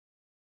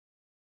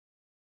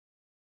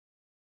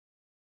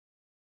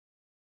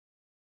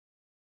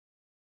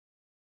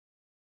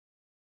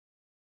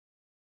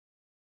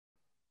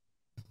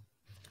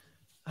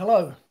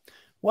Hello,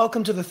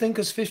 welcome to the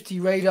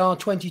Thinkers50 Radar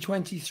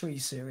 2023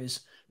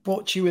 series,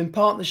 brought to you in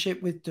partnership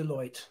with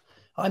Deloitte.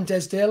 I'm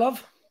Des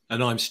Dearlove.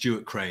 And I'm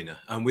Stuart Craner,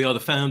 and we are the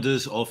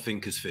founders of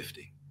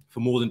Thinkers50.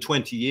 For more than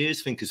 20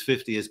 years,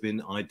 Thinkers50 has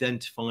been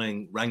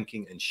identifying,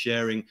 ranking, and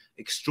sharing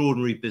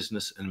extraordinary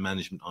business and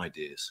management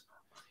ideas.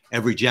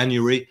 Every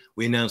January,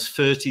 we announce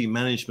 30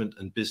 management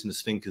and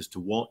business thinkers to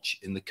watch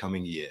in the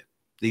coming year.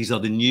 These are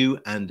the new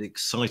and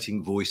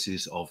exciting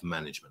voices of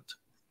management.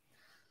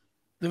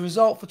 The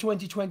result for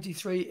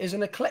 2023 is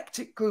an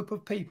eclectic group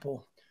of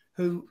people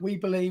who we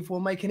believe will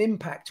make an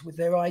impact with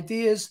their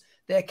ideas,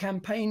 their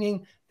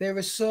campaigning, their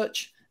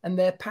research, and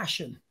their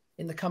passion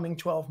in the coming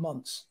 12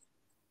 months.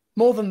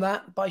 More than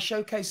that, by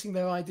showcasing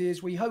their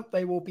ideas, we hope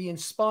they will be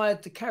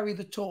inspired to carry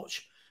the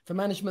torch for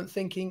management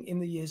thinking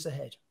in the years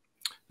ahead.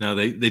 Now,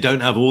 they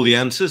don't have all the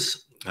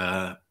answers,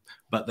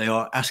 but they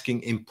are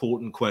asking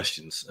important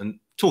questions. And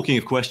talking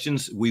of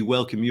questions, we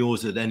welcome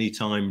yours at any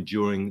time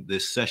during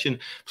this session.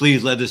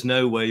 Please let us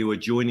know where you are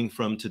joining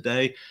from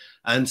today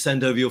and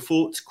send over your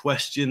thoughts,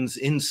 questions,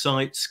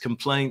 insights,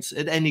 complaints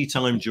at any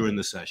time during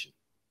the session.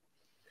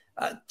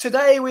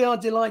 Today, we are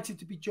delighted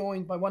to be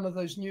joined by one of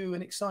those new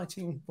and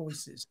exciting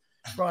voices,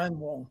 Brian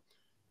Wong.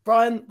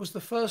 Brian was the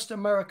first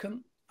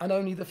American and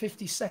only the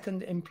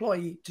 52nd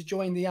employee to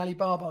join the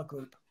Alibaba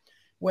Group,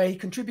 where he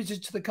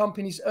contributed to the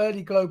company's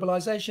early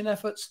globalization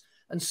efforts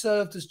and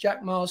served as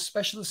Jack Ma's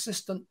special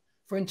assistant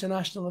for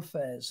international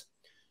affairs.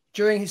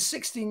 During his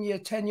 16-year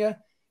tenure,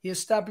 he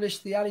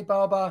established the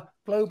Alibaba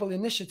Global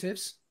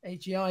Initiatives,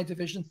 AGI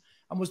division,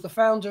 and was the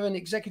founder and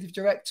executive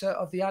director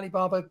of the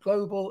Alibaba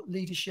Global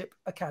Leadership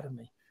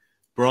Academy.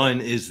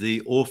 Brian is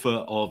the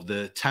author of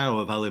the Tao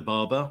of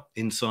Alibaba,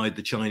 Inside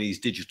the Chinese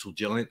Digital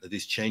Giant That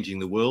Is Changing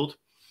the World,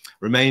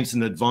 remains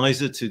an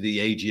advisor to the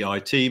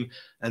AGI team,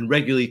 and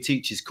regularly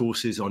teaches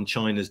courses on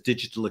China's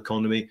digital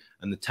economy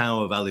and the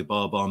Tao of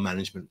Alibaba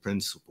management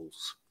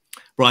principles.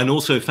 Brian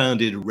also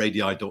founded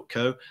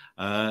Radii.co,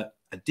 a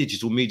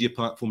digital media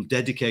platform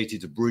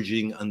dedicated to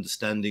bridging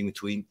understanding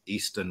between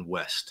East and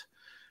West.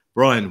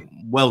 Brian,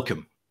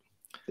 welcome.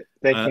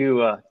 Thank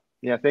you.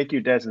 Thank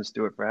you, Des and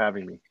Stuart, for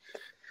having me.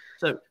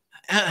 So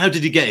how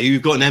did you get here?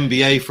 You've got an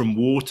MBA from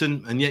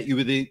Wharton, and yet you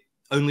were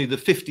only the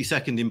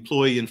 52nd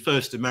employee and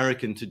first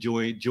American to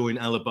join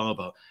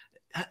Alibaba.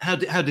 How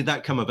did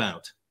that come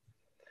about?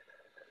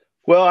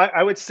 Well,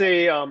 I would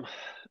say,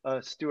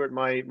 Stuart,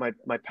 my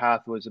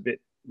path was a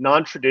bit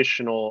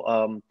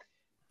non-traditional.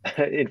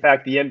 In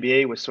fact, the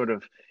MBA was sort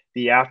of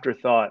the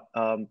afterthought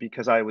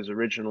because I was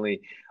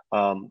originally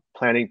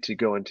planning to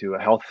go into a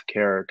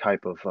healthcare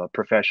type of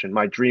profession.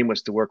 My dream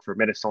was to work for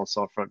Médecins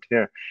Sans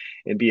Frontières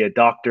and be a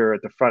doctor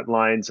at the front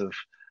lines of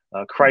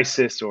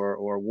crisis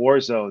or war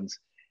zones.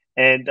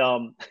 And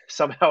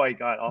somehow I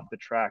got off the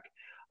track.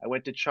 I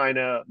went to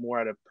China more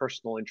out of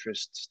personal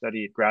interest,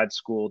 studied grad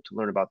school to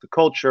learn about the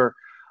culture,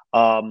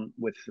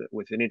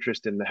 with an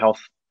interest in the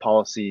health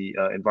policy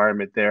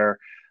environment there.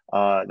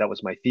 That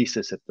was my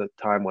thesis at the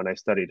time when I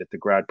studied at the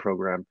grad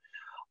program.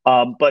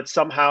 But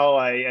somehow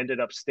I ended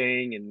up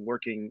staying and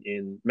working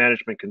in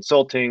management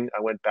consulting.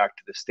 I went back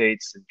to the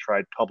States and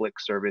tried public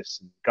service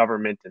and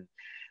government. And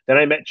then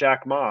I met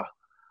Jack Ma.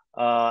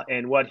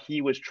 And what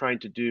he was trying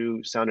to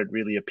do sounded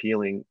really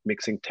appealing,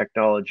 mixing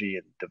technology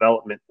and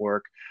development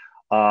work.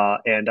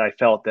 And I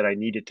felt that I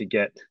needed to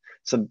get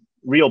some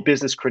real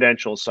business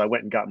credentials. So I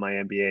went and got my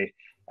MBA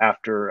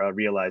after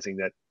realizing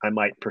that I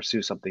might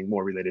pursue something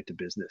more related to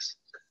business.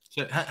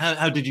 So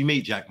how did you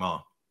meet Jack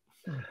Ma?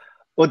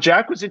 Well,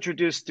 Jack was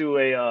introduced to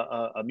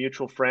a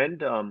mutual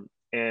friend,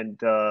 and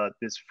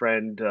this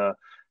friend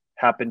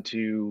happened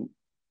to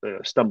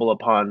stumble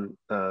upon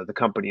the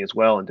company as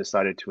well and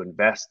decided to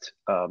invest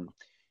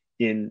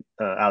in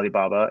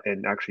Alibaba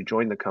and actually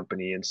join the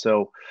company. And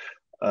so,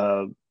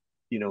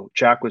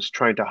 Jack was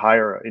trying to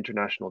hire an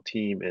international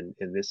team,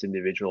 and this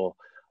individual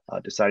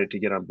decided to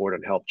get on board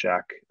and help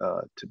Jack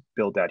to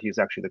build that. He was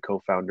actually the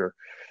co-founder.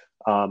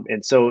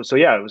 And so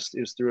yeah, it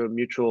was through a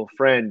mutual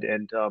friend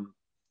and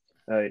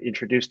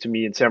introduced to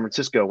me in San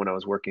Francisco when I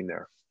was working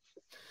there.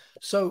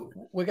 So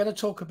we're going to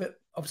talk a bit,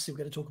 obviously we're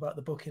going to talk about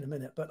the book in a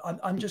minute, but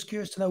I'm just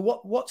curious to know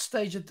what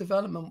stage of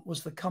development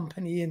was the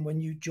company in when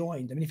you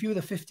joined? I mean, if you were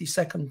the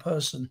 52nd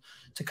person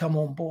to come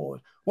on board,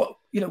 what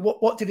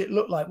did it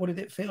look like? What did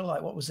it feel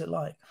like? What was it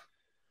like?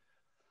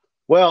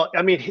 Well,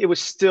 I mean, it was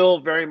still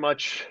very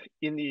much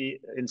in the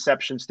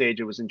inception stage.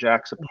 It was in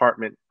Jack's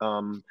apartment.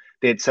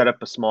 They had set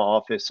up a small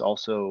office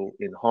also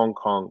in Hong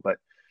Kong, but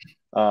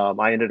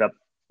I ended up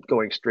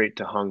going straight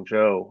to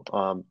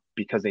Hangzhou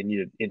because they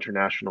needed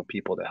international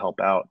people to help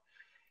out.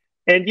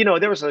 And,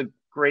 there was a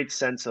great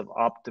sense of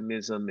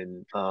optimism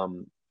and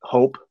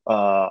hope.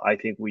 I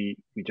think we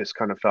just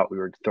kind of felt we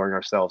were throwing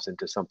ourselves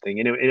into something.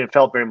 And it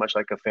felt very much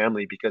like a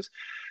family because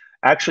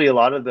actually a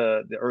lot of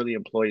the early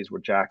employees were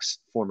Jack's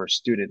former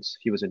students.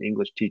 He was an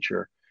English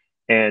teacher.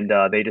 And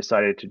they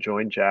decided to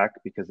join Jack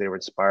because they were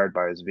inspired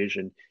by his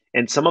vision.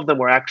 And some of them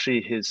were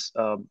actually his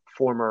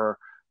former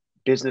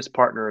business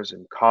partners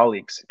and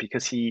colleagues,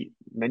 because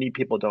many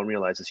people don't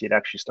realize this, he had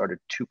actually started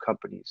two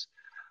companies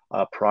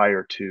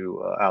prior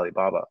to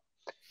Alibaba.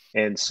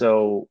 And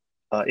so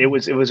it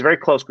was a very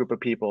close group of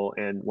people.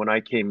 And when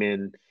I came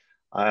in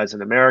as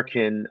an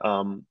American,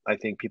 I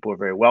think people were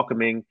very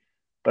welcoming,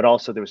 but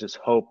also there was this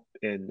hope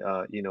and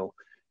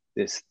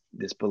this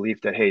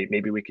belief that, hey,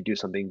 maybe we could do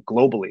something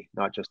globally,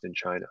 not just in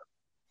China.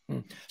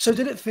 So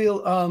did it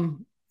feel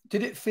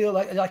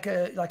like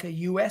a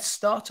US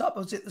startup,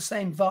 or was it the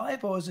same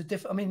vibe, or was it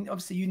different? I mean,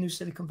 obviously you knew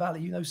Silicon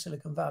Valley, you know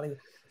Silicon Valley.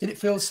 Did it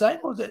feel the same,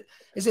 or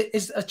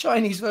is a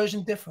Chinese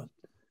version different?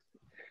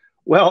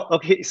 Well,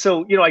 okay,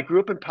 so I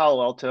grew up in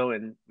Palo Alto,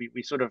 and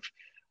we sort of,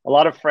 a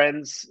lot of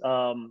friends,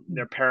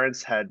 their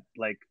parents had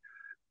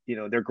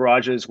their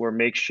garages were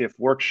makeshift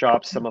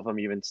workshops. Some of them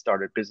even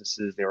started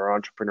businesses. They were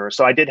entrepreneurs.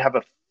 So I did have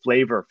a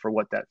flavor for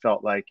what that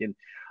felt like. And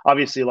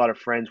obviously a lot of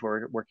friends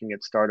were working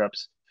at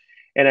startups.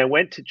 And I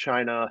went to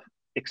China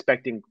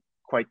expecting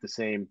quite the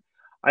same.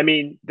 I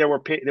mean, there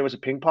was a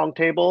ping pong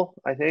table,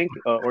 I think,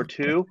 or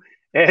two.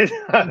 And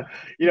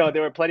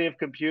there were plenty of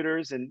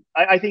computers. And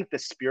I think the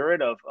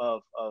spirit of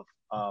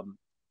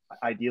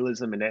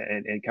idealism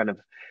and kind of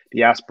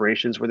the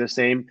aspirations were the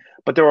same,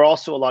 but there were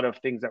also a lot of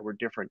things that were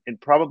different.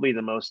 And probably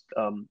the most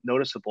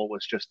noticeable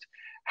was just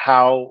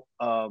how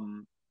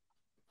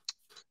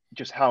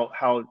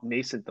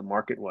nascent the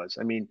market was.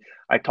 I mean,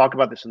 I talk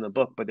about this in the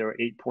book, but there were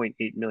 8.8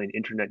 million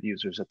internet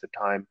users at the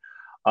time.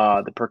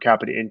 The per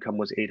capita income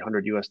was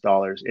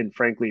 $800, and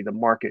frankly, the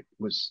market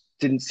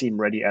didn't seem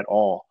ready at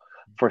all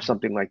for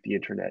something like the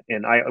internet.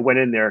 And I went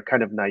in there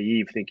kind of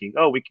naive, thinking,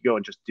 oh, we could go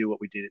and just do what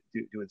we do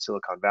in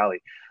Silicon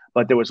Valley.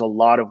 But there was a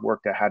lot of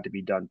work that had to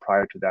be done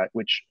prior to that,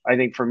 which I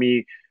think for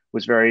me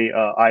was very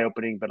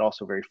eye-opening, but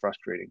also very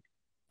frustrating.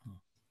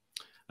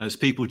 As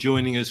people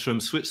joining us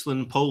from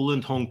Switzerland,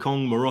 Poland, Hong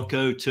Kong,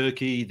 Morocco,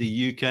 Turkey,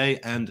 the UK,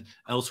 and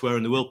elsewhere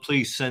in the world,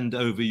 please send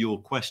over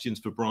your questions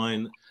for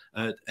Brian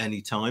at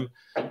any time.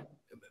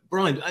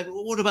 Brian,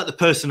 what about the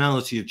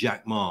personality of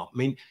Jack Ma? I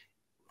mean,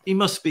 he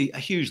must be a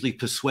hugely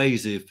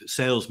persuasive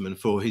salesman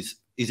for his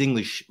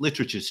English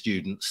literature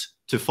students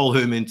to follow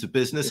him into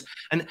business.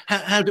 And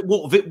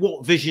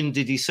what vision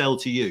did he sell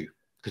to you?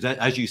 Because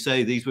as you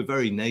say, these were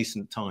very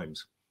nascent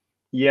times.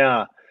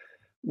 Yeah.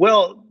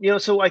 Well,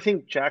 so I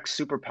think Jack's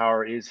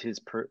superpower is his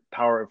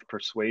power of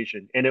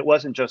persuasion. And it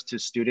wasn't just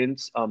his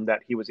students that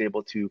he was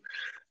able to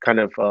kind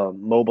of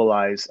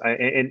mobilize.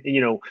 And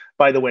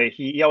by the way,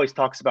 he always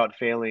talks about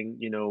failing,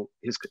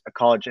 his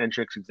college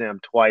entrance exam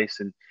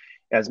twice, and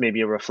as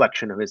maybe a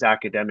reflection of his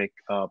academic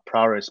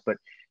prowess. But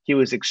he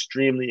was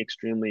extremely,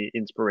 extremely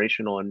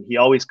inspirational. And he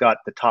always got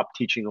the top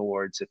teaching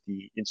awards at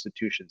the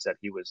institutions that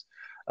he was,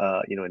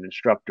 an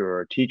instructor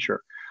or a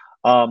teacher.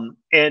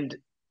 And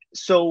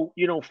so,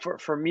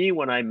 for me,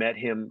 when I met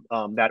him,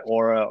 that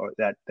aura or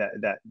that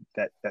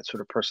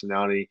sort of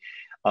personality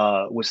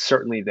was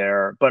certainly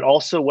there. But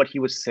also what he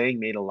was saying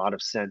made a lot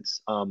of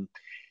sense.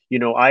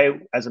 I,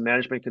 as a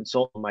management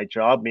consultant, my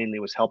job mainly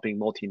was helping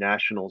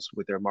multinationals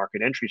with their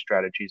market entry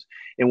strategies.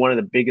 And one of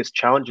the biggest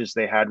challenges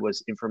they had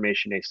was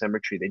information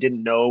asymmetry. They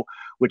didn't know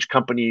which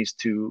companies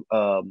to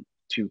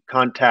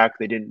contact.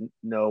 They didn't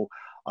know,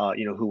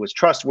 who was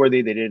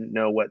trustworthy. They didn't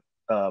know what,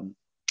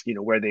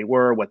 where they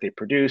were, what they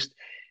produced.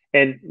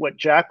 And what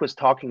Jack was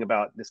talking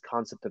about, this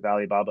concept of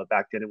Alibaba,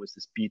 back then it was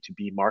this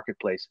B2B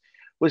marketplace,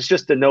 was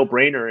just a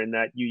no-brainer in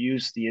that you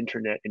use the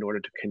internet in order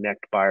to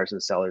connect buyers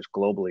and sellers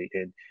globally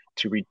and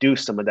to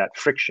reduce some of that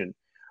friction.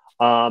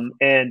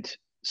 And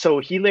so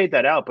he laid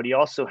that out, but he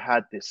also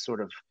had this sort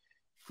of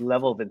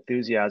level of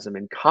enthusiasm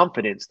and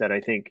confidence that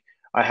I think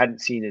I hadn't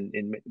seen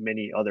in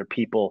many other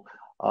people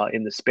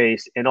in the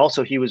space. And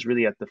also he was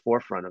really at the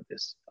forefront of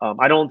this.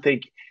 I don't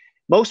think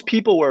most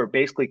people were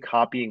basically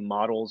copying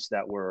models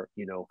that were,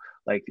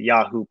 like the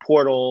Yahoo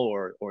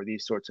portal or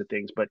these sorts of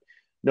things, but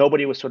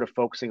nobody was sort of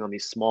focusing on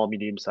these small,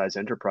 medium-sized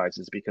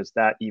enterprises, because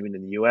that, even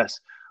in the US,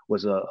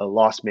 was a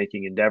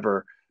loss-making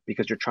endeavor,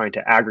 because you're trying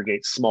to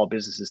aggregate small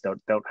businesses that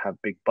don't have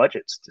big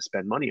budgets to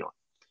spend money on.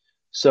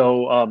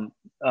 So,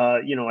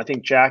 I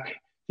think Jack,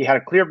 he had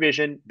a clear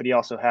vision, but he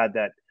also had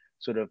that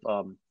sort of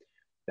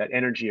that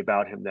energy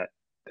about him that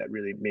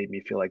really made me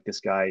feel like this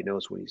guy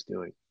knows what he's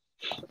doing.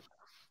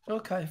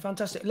 Okay,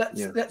 fantastic.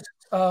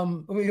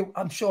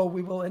 I'm sure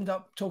we will end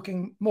up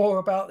talking more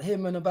about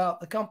him and about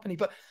the company,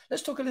 but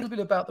let's talk a little bit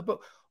about the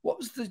book. What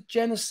was the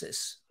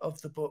genesis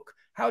of the book?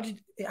 How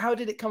did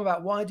it come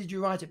about? Why did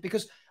you write it?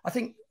 Because I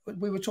think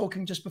we were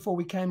talking just before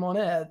we came on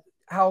air,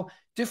 how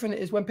different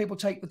it is when people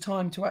take the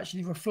time to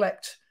actually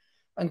reflect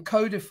and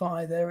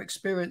codify their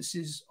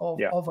experiences of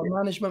a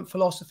management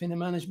philosophy and a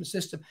management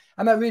system.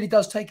 And that really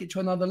does take it to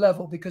another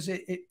level, because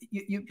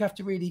you have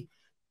to really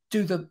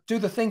do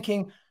the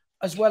thinking,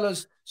 as well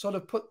as sort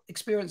of put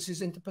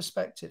experiences into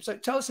perspective. So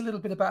tell us a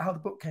little bit about how the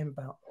book came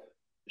about.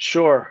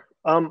 Sure.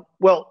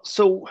 Well,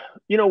 so,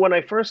 when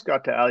I first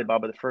got to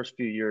Alibaba, the first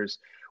few years,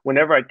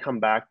 whenever I'd come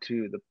back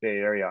to the Bay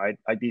Area,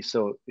 I'd be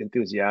so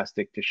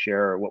enthusiastic to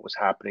share what was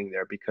happening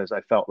there, because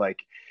I felt like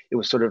it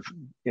was sort of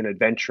an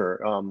adventure,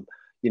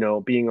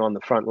 being on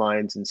the front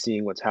lines and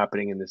seeing what's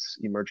happening in this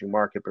emerging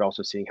market, but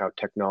also seeing how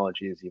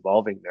technology is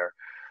evolving there.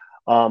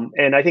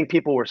 And I think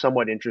people were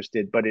somewhat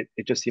interested, but it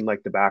just seemed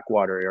like the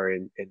backwater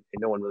area, and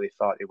no one really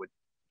thought it would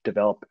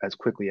develop as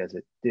quickly as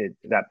it did,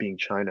 that being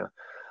China.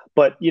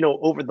 But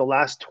over the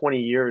last 20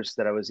 years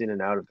that I was in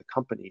and out of the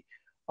company,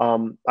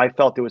 I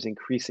felt there was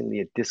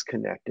increasingly a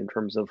disconnect in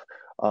terms of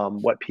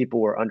what people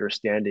were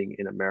understanding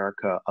in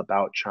America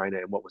about China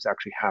and what was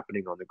actually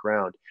happening on the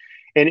ground.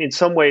 And in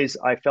some ways,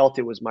 I felt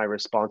it was my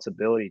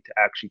responsibility to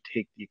actually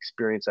take the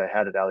experience I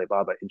had at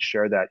Alibaba and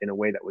share that in a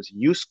way that was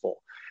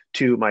useful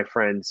to my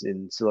friends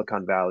in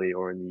Silicon Valley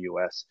or in the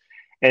US.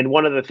 And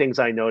one of the things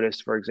I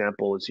noticed, for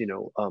example, is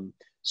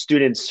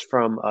students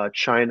from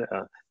China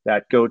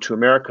that go to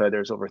America.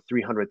 There's over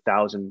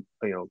 300,000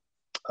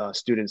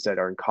 students that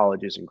are in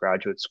colleges and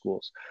graduate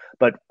schools,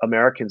 but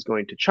Americans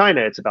going to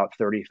China, it's about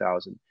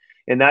 30,000.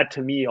 And that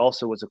to me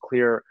also was a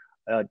clear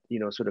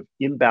sort of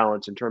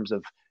imbalance in terms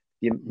of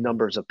the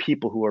numbers of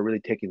people who are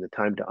really taking the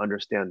time to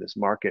understand this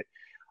market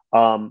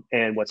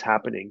and what's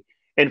happening.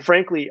 And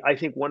frankly, I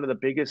think one of the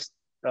biggest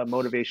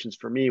motivations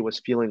for me was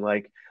feeling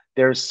like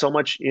there's so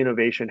much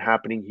innovation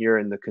happening here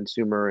in the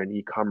consumer and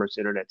e-commerce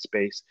internet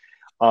space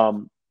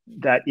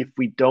that if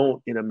we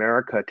don't in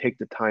America take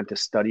the time to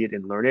study it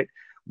and learn it,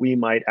 we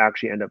might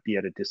actually end up be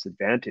at a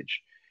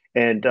disadvantage.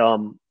 And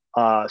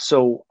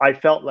so I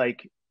felt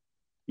like,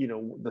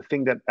 the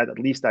thing that at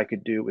least I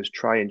could do was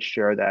try and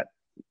share that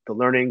the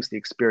learnings, the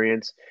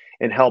experience,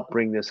 and help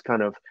bring this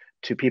kind of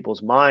to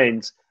people's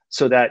minds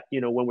so that,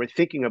 when we're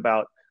thinking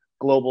about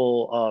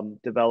global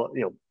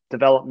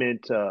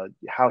development,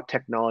 how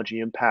technology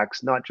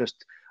impacts not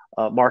just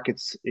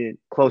markets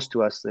close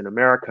to us in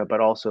America, but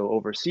also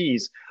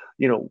overseas,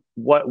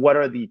 what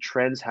are the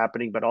trends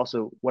happening, but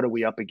also what are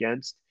we up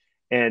against?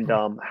 And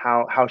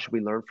how should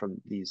we learn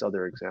from these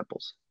other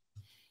examples?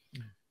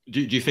 Do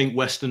you think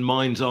Western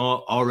minds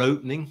are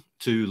opening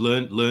to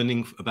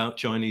learning about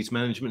Chinese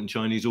management and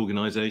Chinese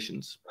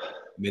organizations? I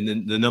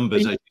mean, the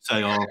numbers, as you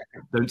say,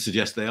 don't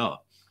suggest they are.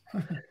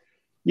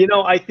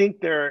 I think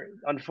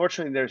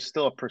unfortunately, there's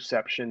still a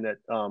perception that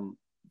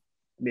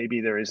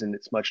maybe there isn't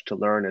as much to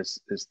learn as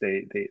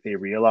they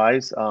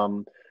realize.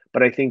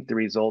 But I think the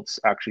results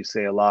actually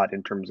say a lot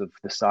in terms of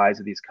the size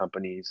of these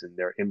companies and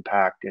their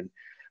impact. And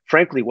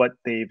frankly, what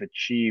they've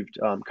achieved,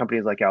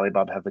 companies like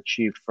Alibaba have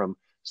achieved from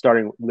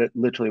starting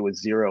literally with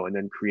zero and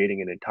then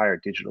creating an entire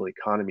digital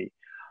economy.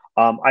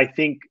 I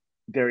think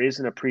there is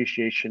an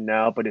appreciation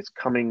now, but it's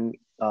coming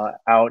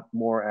out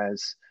more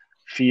as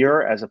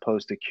fear as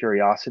opposed to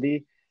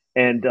curiosity.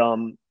 And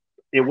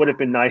it would have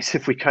been nice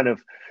if we kind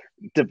of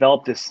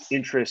developed this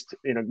interest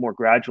in a more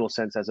gradual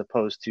sense, as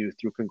opposed to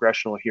through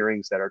congressional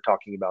hearings that are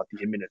talking about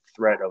the imminent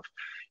threat of,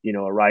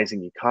 a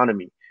rising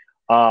economy.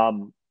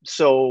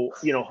 So,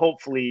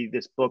 hopefully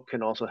this book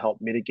can also help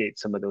mitigate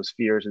some of those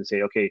fears and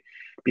say, okay,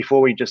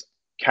 before we just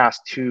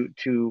cast too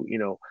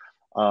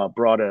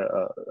broad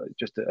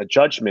just a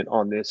judgment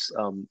on this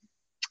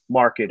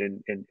market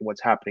and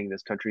what's happening in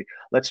this country,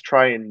 let's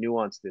try and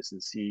nuance this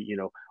and see,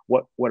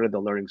 what are the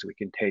learnings we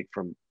can take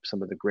from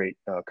some of the great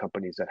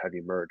companies that have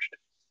emerged.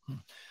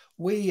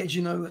 We, as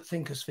you know, at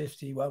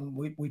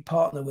Thinkers50, we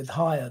partner with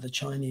Haier, the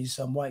Chinese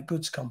white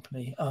goods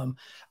company,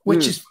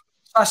 which is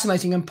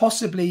fascinating and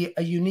possibly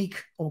a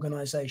unique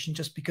organization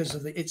just because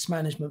of its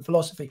management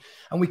philosophy.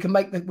 And we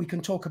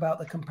can talk about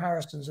the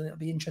comparisons, and it'll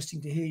be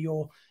interesting to hear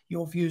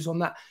your views on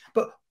that.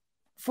 But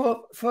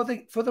for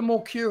the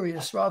more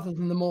curious rather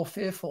than the more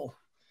fearful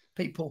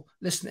people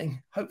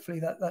listening,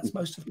 hopefully that's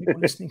most of the people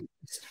listening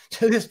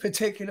to this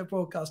particular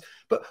broadcast.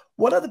 But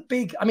what are the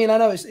big? I mean, I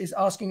know it's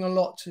asking a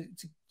lot to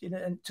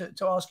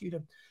ask you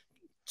to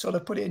sort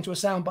of put it into a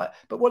soundbite,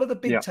 but what are the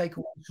big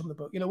takeaways from the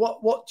book?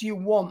 What do you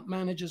want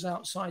managers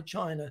outside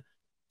China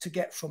to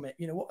get from it?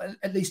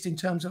 At least in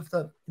terms of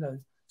the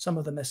some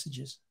of the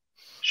messages.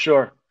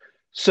 Sure.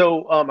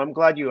 So I'm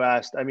glad you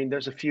asked. I mean,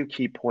 there's a few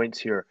key points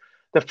here.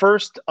 The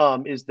first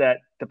is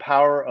that the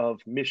power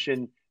of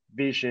mission,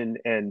 vision,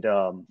 and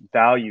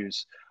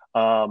values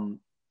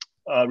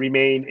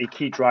remain a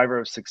key driver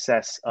of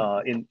success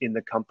in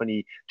the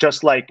company,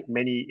 just like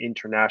many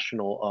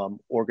international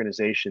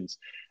organizations.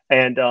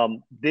 And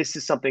this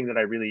is something that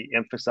I really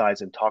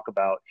emphasize and talk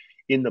about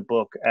in the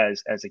book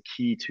as a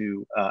key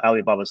to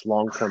Alibaba's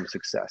long-term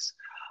success.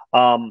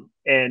 And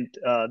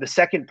the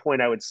second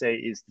point I would say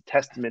is the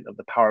testament of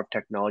the power of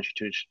technology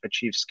to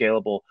achieve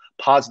scalable,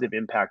 positive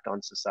impact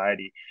on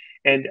society.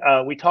 And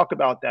we talk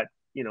about that,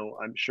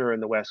 I'm sure in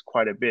the West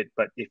quite a bit,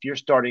 but if you're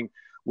starting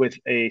with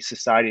a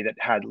society that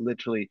had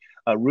literally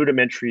a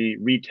rudimentary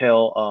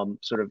retail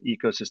sort of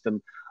ecosystem,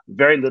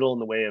 very little in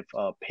the way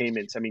of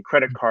payments. I mean,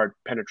 credit card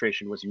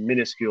penetration was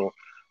minuscule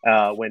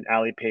when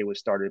Alipay was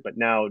started, but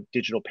now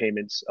digital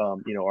payments,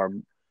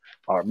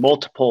 are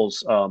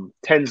multiples,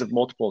 tens of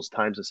multiples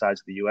times the size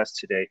of the US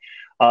today.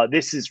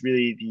 This is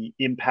really the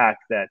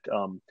impact that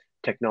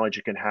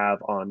technology can have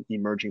on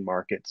emerging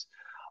markets.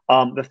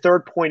 The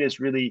third point is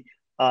really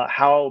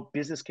how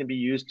business can be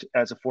used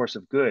as a force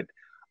of good.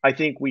 I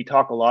think we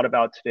talk a lot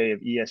about today of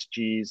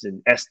ESGs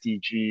and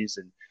SDGs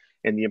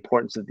and the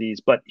importance of these,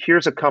 but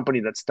here's a company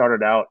that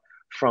started out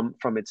from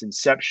its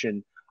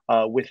inception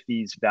with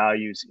these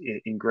values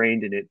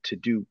ingrained in it to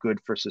do good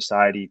for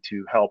society,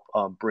 to help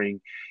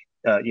bring,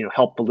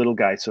 help the little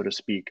guy, so to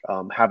speak,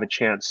 have a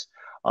chance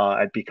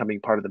at becoming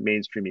part of the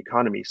mainstream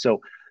economy.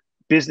 So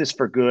business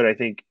for good, I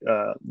think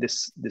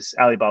this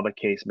Alibaba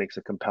case makes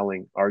a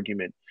compelling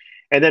argument.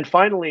 And then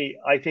finally,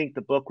 I think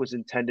the book was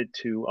intended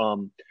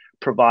to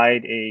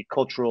provide a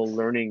cultural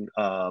learning,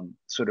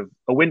 sort of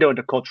a window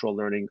into cultural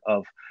learning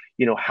of,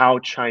 how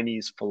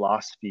Chinese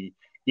philosophy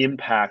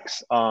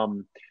impacts,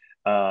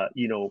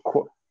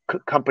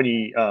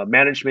 company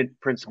management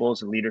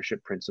principles and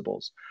leadership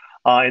principles.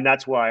 And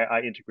that's why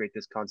I integrate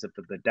this concept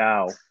of the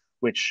Tao,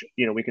 which,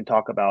 we can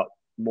talk about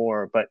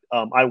more. But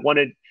I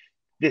wanted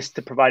this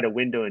to provide a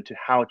window into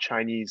how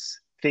Chinese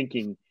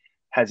thinking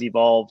has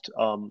evolved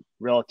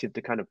relative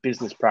to kind of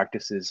business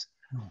practices,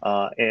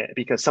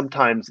 because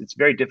sometimes it's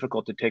very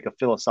difficult to take a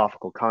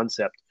philosophical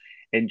concept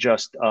and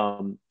just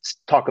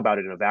talk about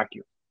it in a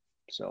vacuum.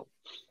 So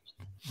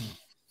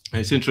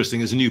it's interesting.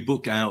 There's a new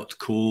book out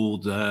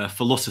called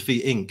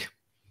Philosophy Inc.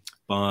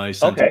 by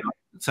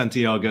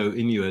Santiago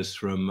Inúez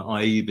from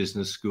IE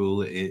Business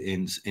School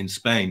in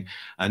Spain,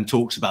 and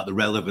talks about the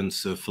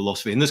relevance of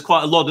philosophy. And there's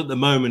quite a lot at the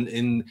moment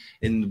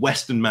in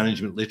Western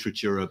management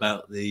literature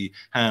about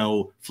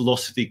how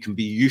philosophy can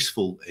be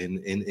useful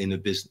in a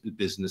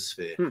business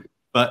sphere.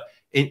 But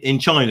in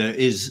China,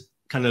 is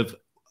kind of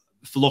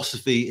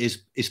philosophy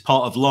is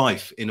part of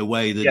life in a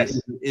way that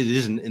it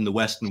isn't in the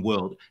Western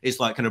world. It's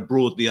like kind of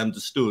broadly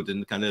understood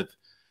and kind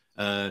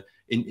of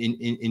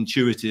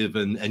intuitive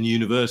and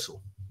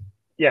universal.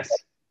 Yes,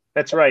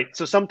 that's right.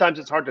 So sometimes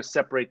it's hard to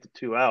separate the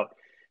two out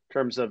in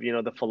terms of,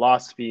 the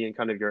philosophy and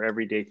kind of your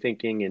everyday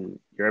thinking and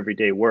your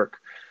everyday work.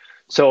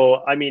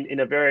 So, I mean, in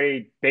a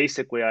very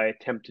basic way, I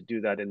attempt to do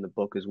that in the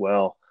book as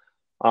well.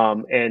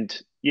 And,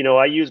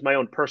 I use my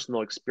own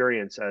personal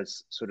experience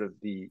as sort of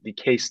the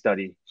case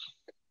study,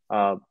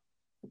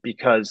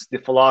 because the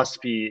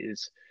philosophy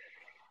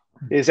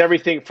is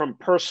everything from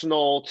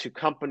personal to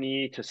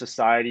company to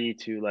society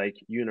to like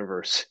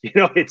universe.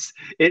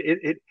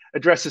 It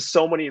addresses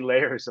so many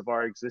layers of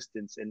our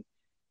existence, and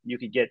you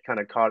could get kind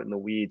of caught in the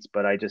weeds,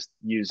 but I just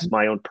use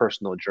my own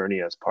personal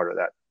journey as part of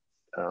that,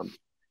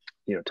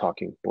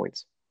 talking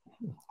points.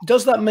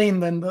 Does that mean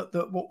then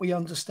that what we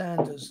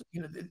understand as,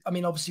 I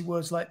mean, obviously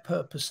words like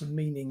purpose and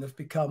meaning have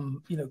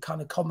become,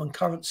 kind of common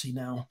currency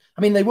now?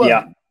 I mean, they were.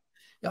 Yeah.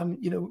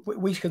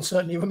 We can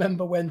certainly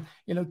remember when,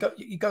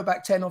 you go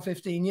back 10 or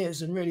 15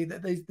 years and really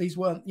these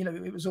weren't,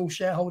 it was all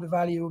shareholder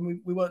value, and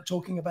we weren't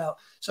talking about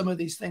some of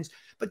these things.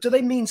 But do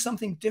they mean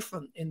something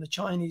different in the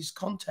Chinese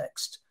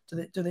context?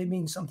 Do they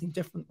mean something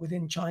different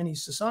within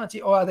Chinese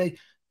society, or are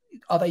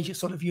they just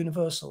sort of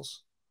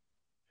universals?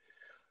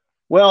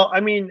 Well,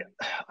 I mean,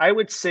 I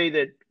would say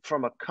that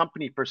from a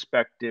company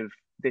perspective,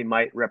 they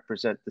might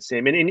represent the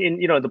same. And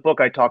in the book,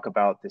 I talk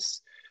about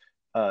this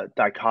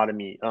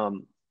dichotomy.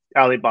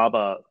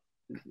 Alibaba,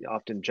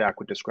 often Jack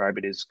would describe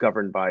it, is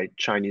governed by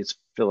Chinese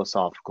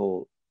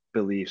philosophical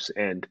beliefs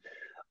and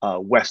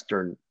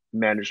Western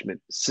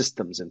management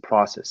systems and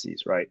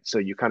processes, right? So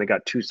you kind of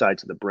got two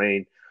sides of the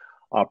brain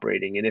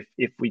operating. And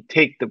if we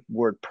take the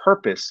word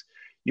purpose,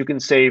 you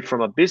can say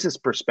from a business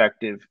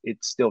perspective,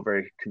 it's still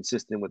very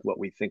consistent with what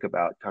we think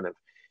about kind of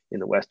in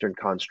the Western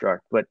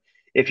construct. But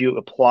if you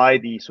apply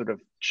the sort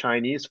of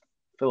Chinese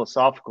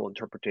philosophical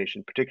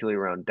interpretation, particularly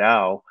around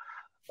Tao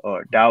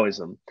or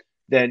Taoism,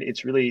 then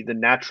it's really the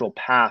natural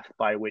path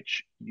by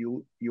which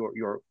you're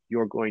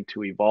going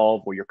to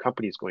evolve, or your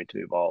company is going to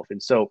evolve.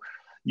 And so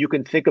you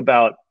can think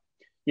about,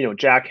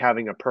 Jack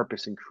having a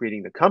purpose in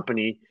creating the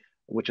company,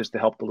 which is to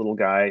help the little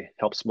guy,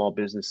 help small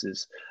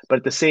businesses. But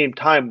at the same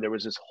time, there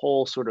was this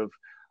whole sort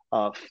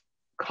of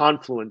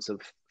confluence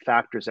of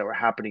factors that were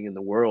happening in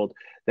the world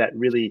that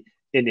really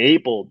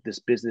enabled this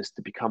business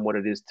to become what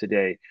it is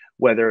today,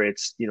 whether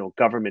it's,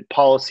 government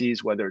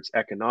policies, whether it's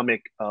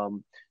economic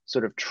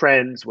sort of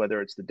trends,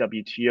 whether it's the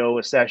WTO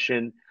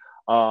accession,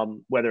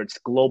 whether it's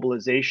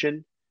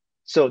globalization.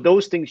 So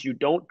those things you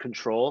don't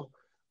control,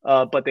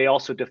 but they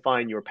also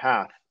define your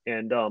path.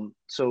 And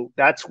so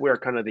that's where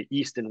kind of the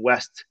East and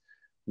West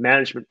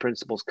management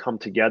principles come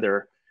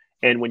together.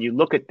 And when you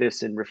look at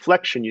this in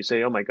reflection, you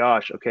say, oh my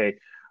gosh, okay,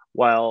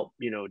 while,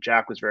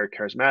 Jack was very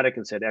charismatic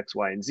and said X,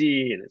 Y, and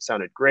Z, and it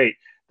sounded great,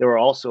 there were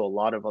also a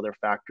lot of other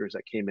factors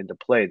that came into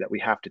play that we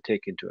have to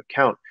take into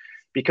account.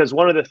 Because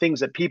one of the things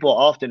that people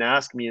often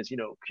ask me is,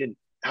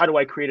 how do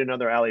I create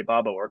another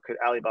Alibaba, or could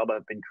Alibaba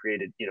have been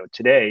created,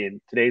 today in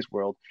today's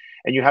world?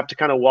 And you have to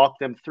kind of walk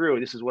them through.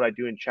 This is what I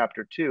do in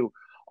chapter 2,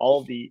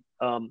 all of the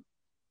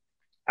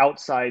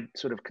outside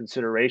sort of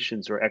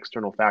considerations or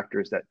external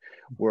factors that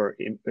were,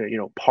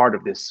 part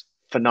of this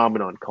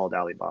phenomenon called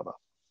Alibaba.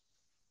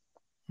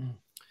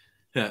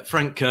 Yeah,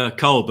 Frank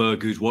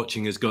Karlberg, who's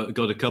watching, has got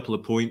a couple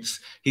of points.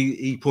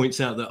 He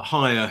points out that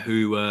Hire,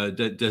 who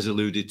Des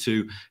alluded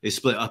to, is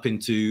split up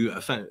into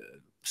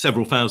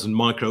several thousand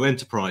micro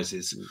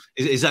enterprises.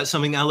 Is that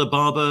something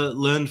Alibaba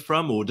learned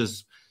from, or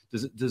does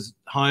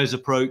Hire's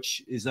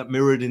approach, is that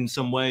mirrored in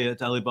some way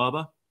at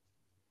Alibaba?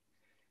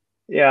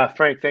 Yeah,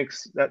 Frank,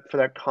 thanks for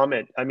that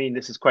comment. I mean,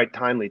 this is quite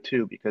timely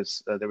too,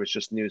 because there was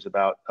just news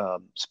about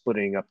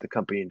splitting up the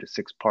company into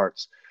six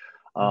parts,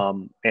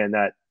 and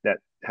that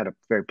had a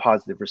very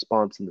positive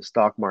response in the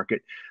stock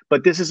market.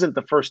 But this isn't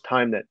the first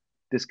time that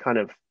this kind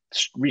of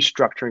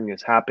restructuring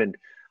has happened.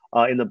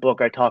 In the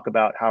book, I talk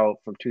about how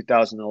from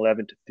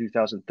 2011 to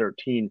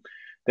 2013,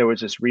 there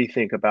was this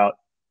rethink about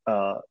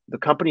the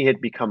company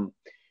had become,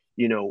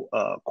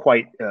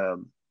 quite,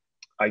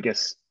 I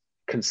guess,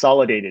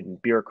 consolidated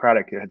and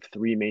bureaucratic. It had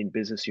three main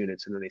business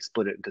units, and then they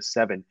split it into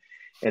seven.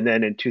 And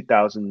then in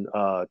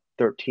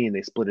 2013,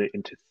 they split it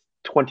into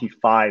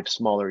 25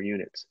 smaller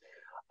units.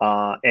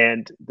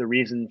 And the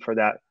reason for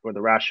that, or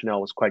the rationale,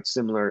 was quite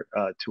similar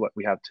to what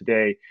we have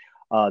today.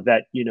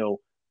 That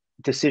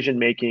decision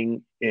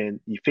making and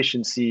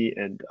efficiency,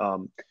 and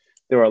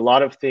there are a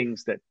lot of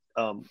things that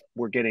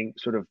were getting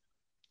sort of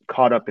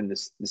caught up in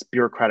this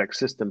bureaucratic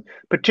system,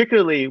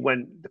 particularly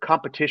when the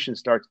competition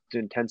starts to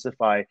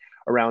intensify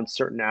around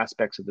certain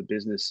aspects of the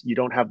business. You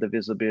don't have the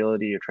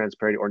visibility or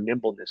transparency or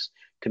nimbleness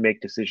to make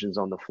decisions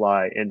on the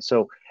fly. And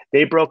so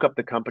they broke up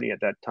the company at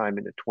that time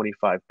into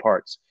 25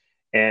 parts,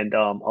 and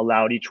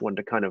allowed each one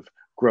to kind of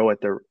grow at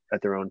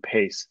their own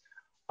pace.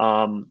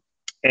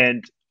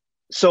 And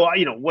so,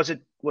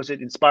 was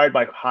it inspired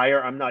by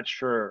Hire? I'm not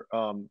sure,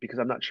 because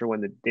I'm not sure when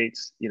the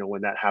dates,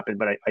 when that happened.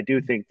 But I do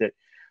think that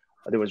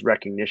there was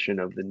recognition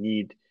of the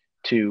need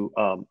to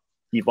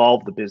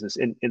evolve the business.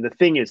 And the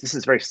thing is, this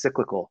is very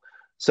cyclical.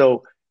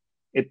 So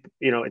it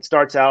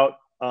starts out,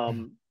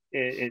 and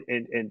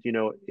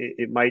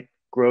it might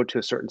grow to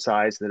a certain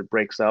size, then it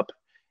breaks up,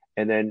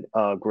 and then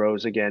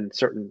grows again.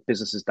 Certain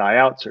businesses die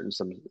out,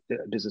 some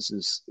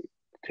businesses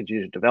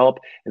continue to develop,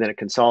 and then it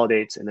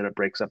consolidates, and then it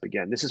breaks up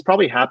again. This has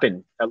probably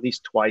happened at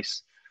least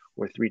twice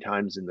or three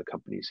times in the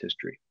company's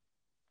history.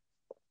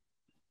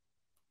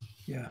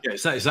 Yeah,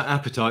 it's that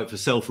appetite for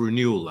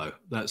self-renewal, though.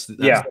 That's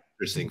the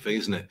interesting thing,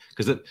 isn't it?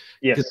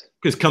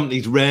 Because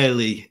companies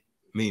rarely,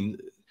 I mean,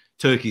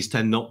 turkeys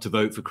tend not to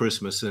vote for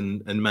Christmas,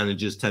 and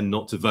managers tend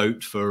not to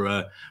vote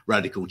for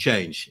radical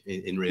change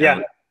in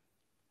reality.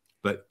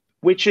 But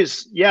which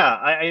is,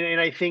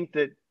 I think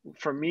that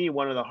for me,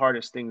 one of the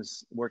hardest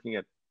things working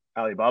at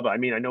Alibaba, I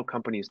mean, I know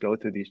companies go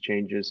through these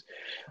changes,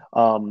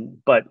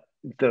 but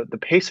the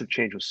pace of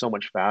change was so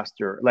much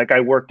faster. Like, I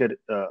worked at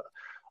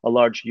a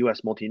large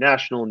U.S.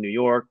 multinational in New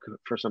York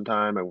for some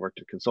time. I worked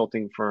at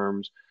consulting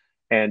firms,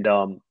 and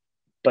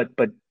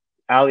but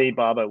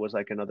Alibaba was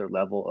like another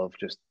level of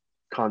just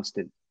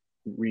constant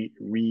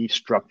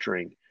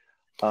restructuring,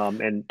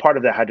 and part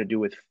of that had to do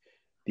with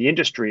the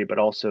industry, but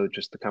also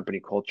just the company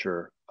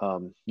culture,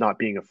 not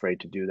being afraid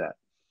to do that.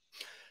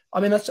 I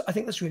mean, I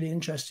think that's really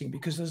interesting,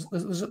 because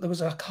there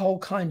was a whole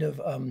kind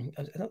of I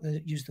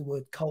don't use the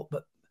word cult,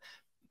 but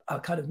a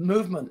kind of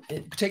movement,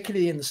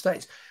 particularly in the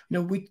States.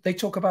 We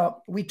talk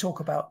about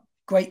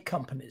great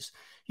companies,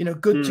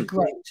 good to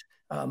great,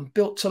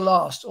 built to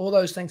last, all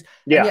those things.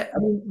 Yeah. And yet, I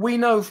mean, we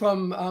know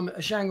from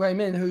Zhang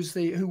Ruimin,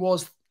 who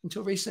was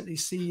until recently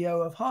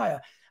CEO of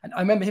Hire, and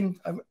I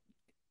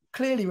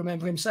clearly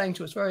remember him saying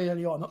to us very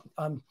early on,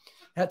 it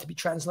had to be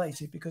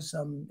translated because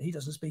he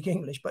doesn't speak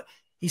English, but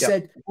he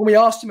said, when we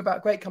asked him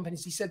about great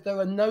companies, he said, there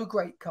are no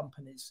great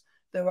companies,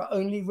 there are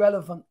only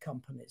relevant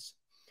companies.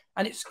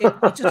 And it's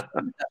just a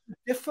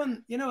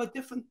different, a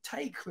different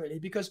take, really,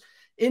 because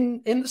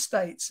in the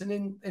States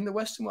and in the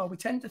Western world, we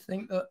tend to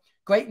think that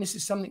greatness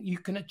is something you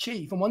can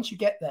achieve, and once you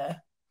get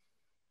there,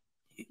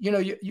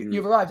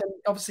 you've arrived. And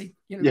obviously,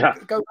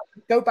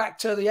 go back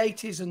to the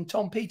 80s and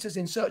Tom Peters'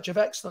 In Search of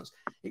Excellence.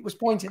 It was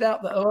pointed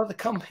out that other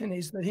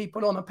companies that he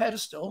put on a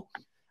pedestal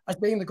as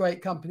being the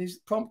great companies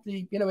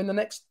promptly, in the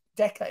next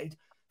decade,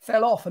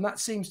 fell off, and that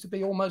seems to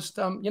be almost,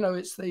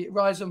 it's the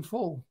rise and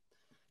fall.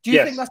 Do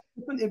you think that's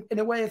different in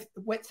a way of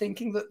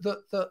thinking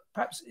that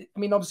perhaps, I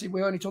mean, obviously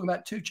we're only talking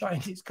about two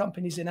Chinese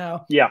companies in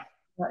our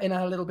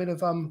little bit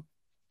of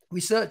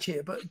research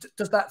here, but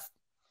does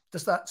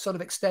that sort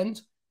of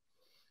extend?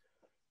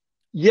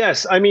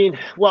 Yes, I mean,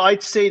 well,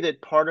 I'd say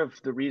that part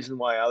of the reason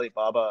why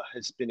Alibaba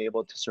has been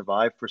able to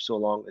survive for so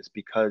long is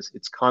because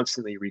it's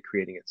constantly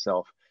recreating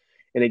itself.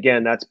 And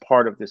again, that's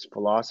part of this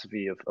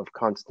philosophy of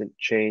constant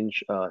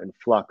change and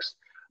flux,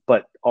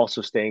 but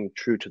also staying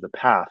true to the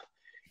path.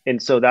 And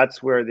so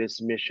that's where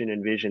this mission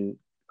and vision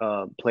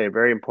play a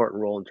very important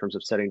role in terms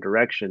of setting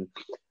direction.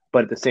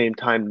 But at the same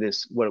time,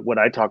 this what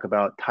I talk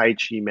about, Tai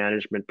Chi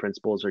management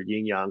principles, or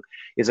yin yang,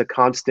 is a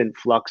constant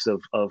flux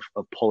of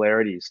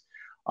polarities.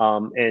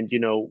 And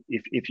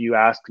if you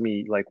ask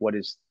me, like, what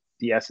is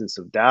the essence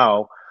of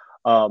Tao,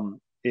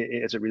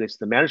 as it relates to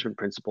the management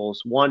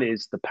principles, one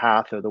is the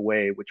path or the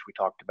way, which we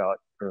talked about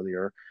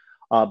earlier,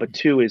 but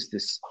two is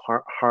this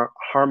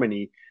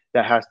harmony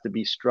that has to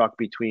be struck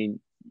between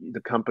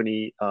the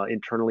company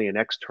internally and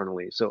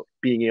externally. So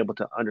being able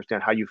to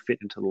understand how you fit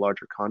into the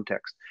larger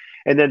context.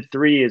 And then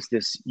three is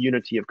this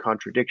unity of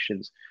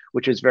contradictions,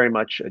 which is very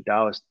much a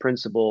Taoist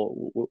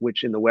principle,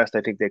 which in the West,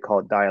 I think they call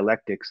it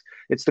dialectics.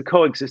 It's the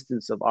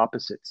coexistence of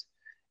opposites.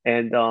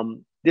 And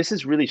this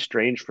is really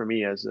strange for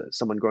me as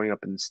someone growing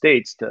up in the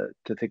States to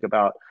think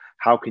about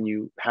how can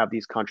you have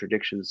these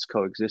contradictions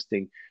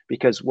coexisting,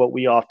 because what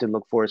we often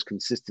look for is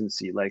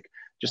consistency, like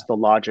just the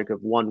logic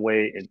of one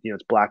way, and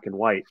it's black and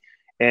white.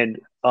 And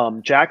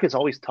Jack is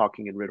always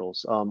talking in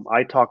riddles.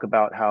 I talk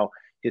about how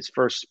his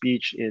first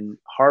speech in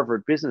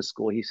Harvard Business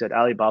School, he said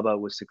Alibaba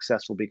was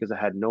successful because it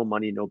had no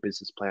money, no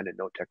business plan, and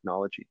no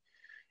technology.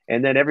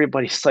 And then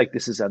everybody's like,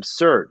 this is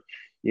absurd,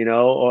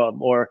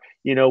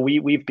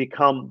 we've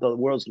become the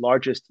world's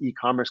largest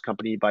e-commerce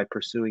company by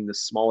pursuing the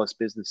smallest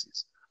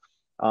businesses.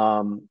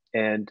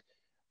 And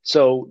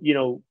so,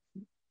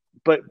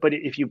 but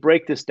if you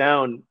break this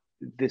down,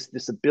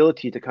 this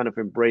ability to kind of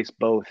embrace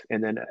both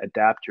and then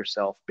adapt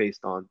yourself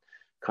based on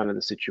kind of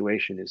the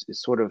situation is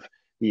sort of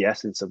the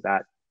essence of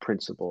that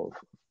principle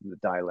of the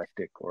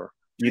dialectic or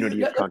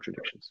unity of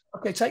contradictions.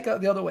 Okay, take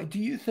that the other way. Do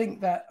you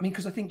think that, I mean,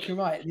 because I think you're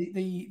right,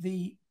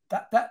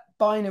 that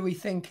binary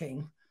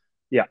thinking,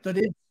 yeah,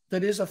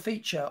 that is a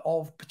feature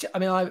of, I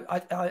mean, I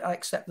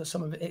accept that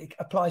some of it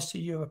applies to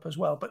Europe as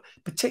well, but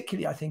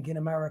particularly I think in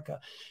America.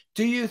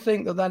 Do you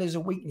think that that is a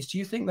weakness? Do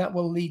you think that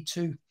will lead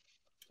to,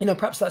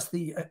 perhaps that's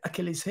the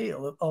Achilles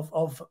heel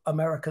of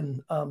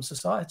American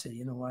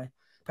society in a way?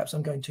 Perhaps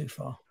I'm going too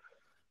far.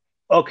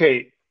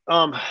 Okay.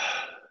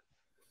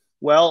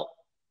 Well,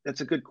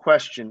 that's a good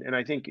question. And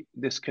I think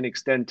this can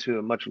extend to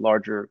a much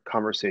larger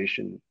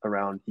conversation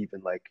around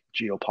even like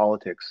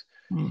geopolitics,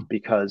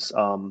 because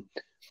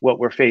what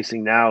we're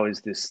facing now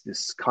is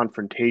this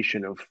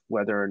confrontation of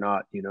whether or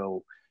not,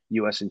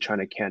 US and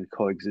China can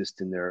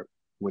coexist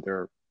with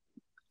their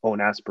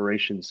own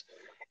aspirations.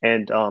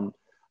 And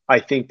I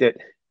think that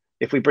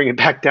if we bring it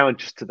back down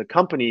just to the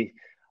company,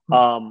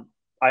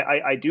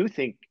 I do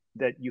think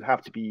that you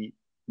have to be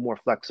more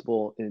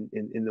flexible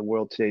in the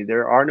world today.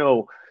 There are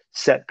no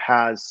set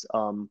paths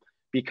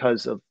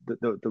because of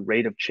the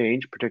rate of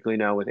change, particularly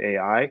now with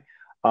AI.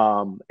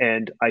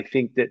 And I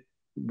think that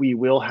we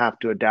will have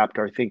to adapt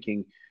our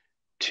thinking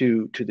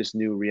to this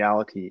new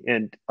reality.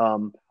 And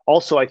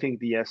also, I think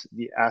the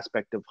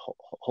aspect of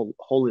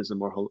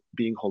holism, or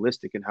being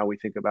holistic in how we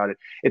think about it,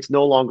 it's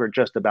no longer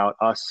just about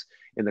us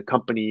in the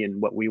company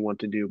and what we want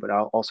to do, but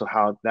also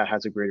how that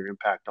has a greater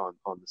impact on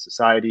the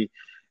society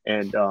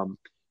and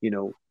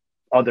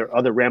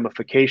other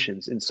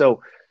ramifications. And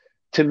so,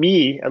 to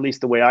me, at least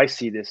the way I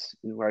see this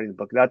in writing the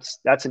book,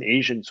 that's an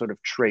Asian sort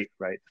of trait,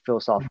 right?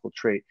 Philosophical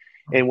trait.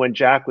 And when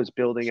Jack was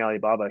building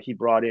Alibaba, he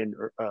brought in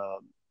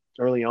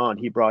early on,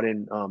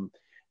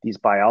 these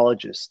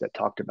biologists that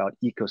talked about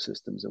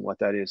ecosystems and what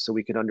that is, so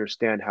we could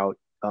understand how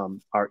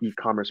our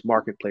e-commerce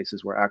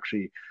marketplaces were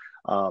actually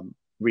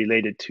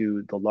related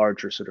to the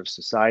larger sort of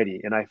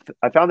society. And I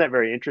found that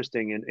very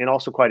interesting and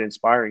also quite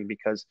inspiring,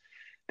 because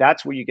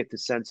that's where you get the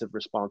sense of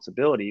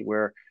responsibility,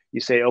 where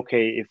you say,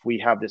 okay, if we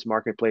have this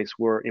marketplace,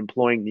 we're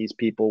employing these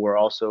people, we're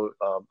also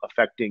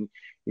affecting,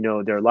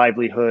 their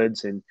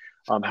livelihoods, and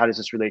how does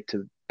this relate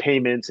to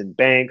payments and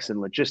banks and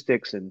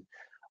logistics? And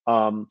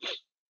I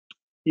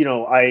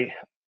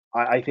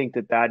think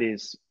that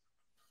is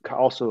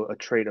also a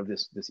trait of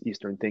this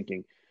Eastern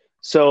thinking.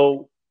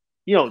 So,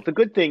 the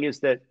good thing is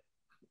that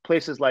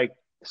places like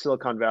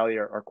Silicon Valley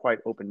are quite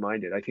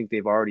open-minded. I think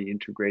they've already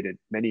integrated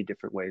many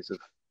different ways of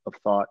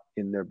thought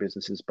in their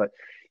businesses, but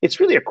it's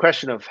really a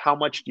question of how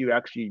much do you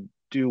actually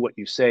do what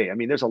you say. I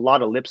mean, there's a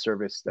lot of lip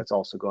service that's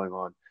also going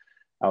on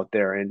out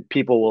there, and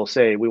people will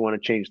say, we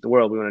want to change the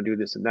world, we want to do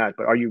this and that,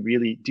 but do you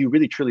really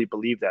truly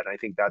believe that? And I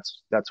think that's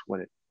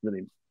when it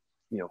really,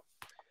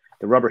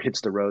 the rubber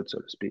hits the road, so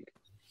to speak.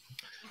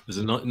 There's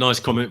a nice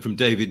comment from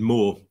David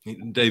Moore.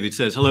 David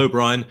says, hello,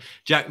 Brian.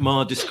 Jack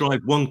Ma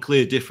described one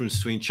clear difference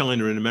between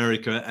China and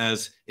America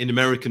as, in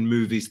American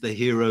movies, the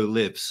hero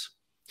lives.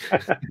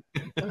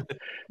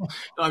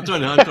 I'm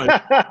trying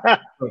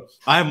to.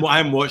 I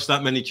haven't watched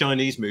that many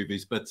Chinese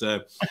movies, but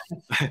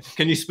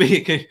can you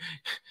speak?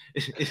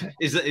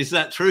 Is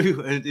that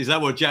true? Is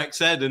that what Jack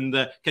said? And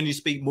can you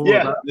speak more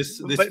about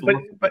this?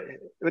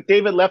 But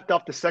David left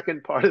off the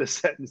second part of the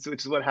sentence,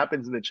 which is what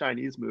happens in the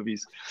Chinese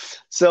movies.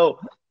 So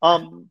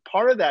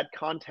part of that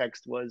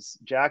context was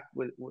Jack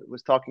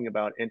was talking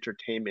about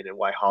entertainment and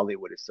why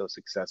Hollywood is so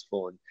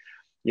successful. And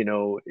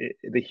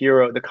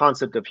the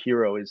concept of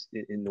hero is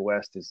in the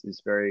West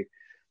is very,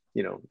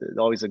 there's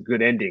always a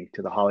good ending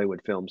to the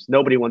Hollywood films.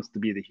 Nobody wants to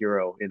be the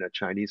hero in a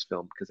Chinese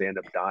film because they end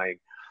up dying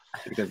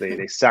because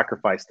they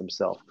sacrifice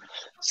themselves.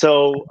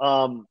 So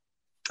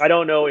I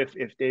don't know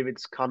if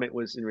David's comment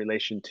was in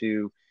relation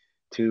to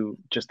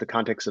just the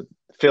context of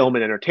film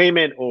and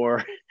entertainment,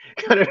 or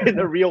kind of in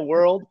the real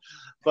world.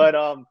 But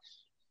I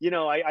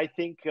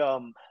think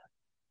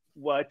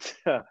what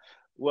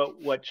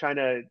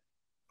China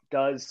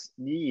does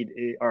need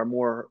are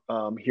more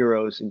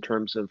heroes in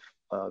terms of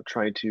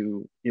trying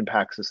to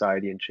impact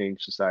society and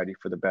change society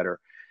for the better.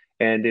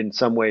 And in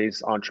some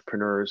ways,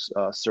 entrepreneurs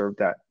serve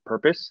that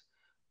purpose.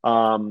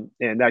 And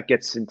that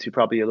gets into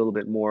probably a little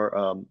bit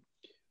more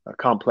a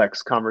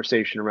complex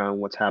conversation around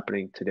what's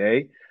happening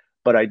today.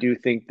 But I do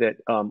think that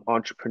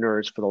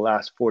entrepreneurs for the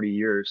last 40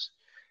 years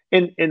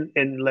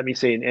and let me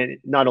say, and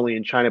not only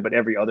in China but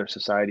every other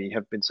society,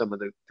 have been some of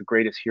the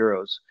greatest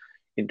heroes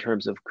in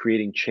terms of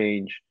creating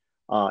change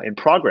and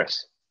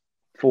progress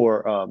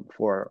for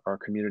our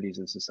communities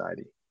and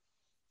society.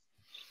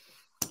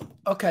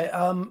 Okay,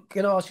 going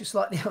to ask you a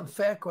slightly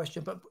unfair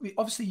question, but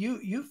obviously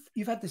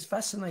you've had this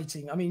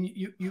fascinating, I mean,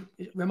 you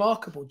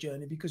remarkable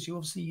journey, because you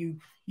obviously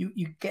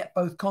you get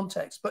both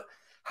contexts. But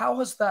how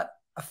has that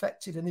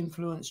affected and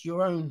influenced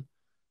your own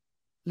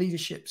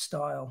leadership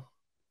style?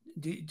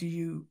 Do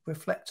you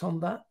reflect on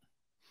that?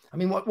 I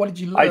mean, what did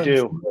you learn I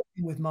do. from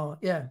working with Mark?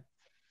 Yeah.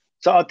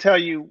 So I'll tell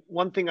you,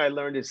 one thing I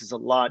learned is it's a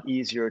lot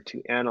easier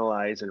to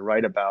analyze and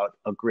write about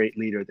a great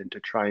leader than to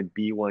try and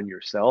be one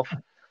yourself.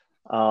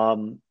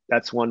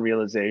 That's one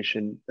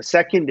realization. The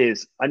second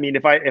is, I mean,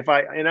 if I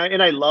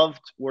and I loved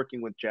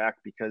working with Jack,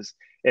 because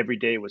every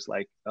day was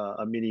like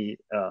a mini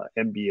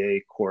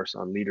MBA course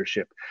on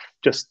leadership,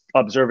 just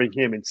observing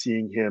him and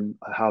seeing him,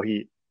 how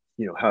he,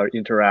 how he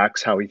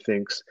interacts, how he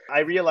thinks. I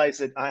realized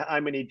that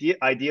I'm an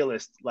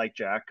idealist like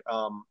Jack.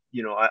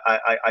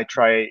 I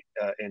try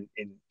and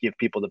give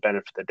people the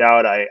benefit of the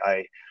doubt.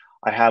 I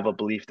have a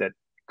belief that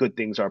good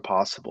things are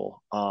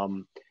possible,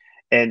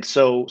 and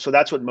so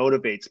that's what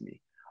motivates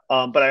me.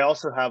 But I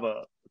also have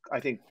I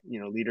think,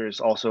 leaders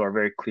also are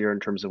very clear in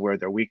terms of where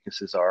their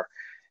weaknesses are.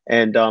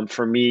 And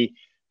for me,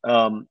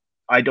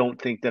 I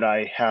don't think that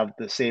I have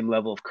the same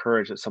level of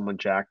courage that someone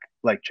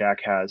like Jack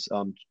has.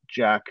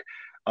 Jack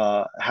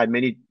had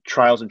many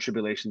trials and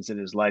tribulations in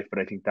his life, but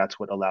I think that's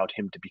what allowed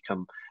him to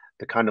become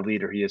the kind of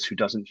leader he is, who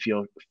doesn't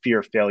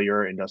fear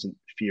failure and doesn't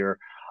fear,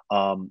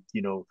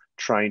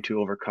 trying to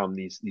overcome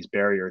these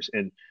barriers.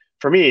 And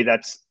for me,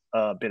 that's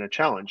been a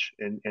challenge,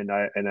 and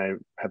I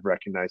have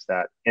recognized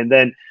that. And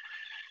then,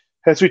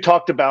 as we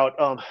talked about,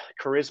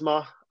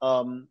 charisma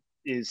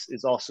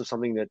is also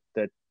something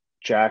that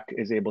Jack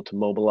is able to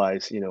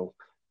mobilize.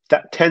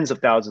 Tens of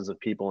thousands of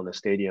people in the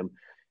stadium,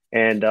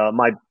 and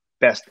my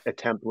best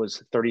attempt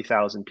was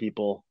 30,000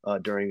 people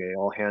during a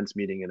all hands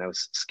meeting, and I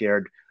was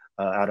scared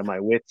out of my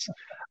wits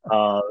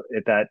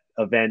at that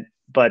event.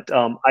 But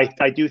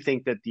I do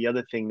think that the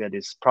other thing that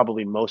is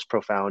probably most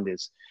profound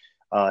is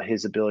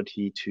his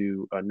ability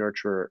to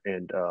nurture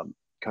and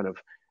kind of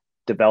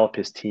develop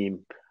his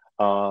team.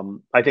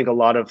 I think a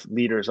lot of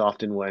leaders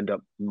often will end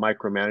up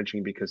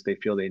micromanaging because they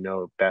feel they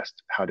know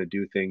best how to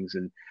do things.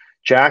 And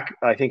Jack,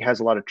 I think, has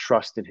a lot of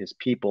trust in his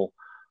people,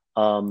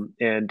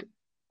 and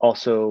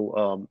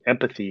also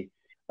empathy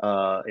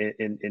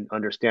in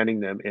understanding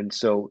them. And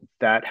so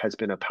that has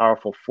been a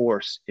powerful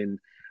force in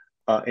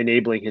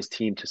enabling his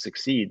team to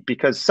succeed.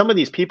 Because some of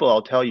these people,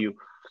 I'll tell you,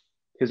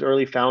 his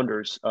early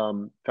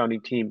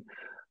founding team,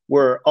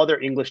 were other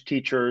English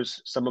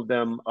teachers. Some of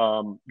them,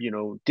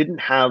 didn't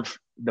have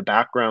the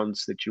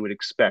backgrounds that you would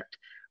expect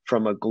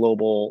from a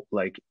global,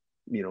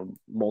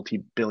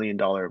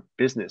 multi-billion-dollar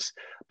business,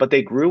 but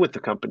they grew with the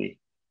company.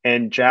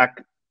 And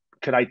Jack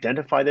could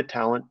identify the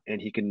talent,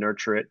 and he can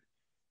nurture it.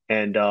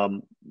 And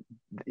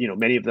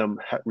many of them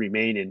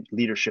remain in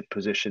leadership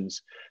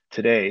positions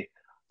today,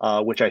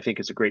 which I think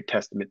is a great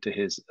testament to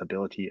his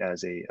ability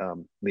as a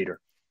leader.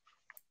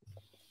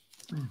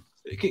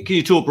 Can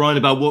you talk, Brian,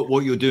 about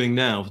what you're doing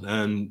now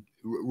and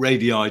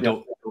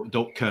radii.co?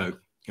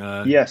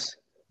 Yes.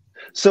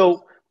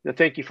 So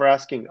thank you for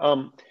asking.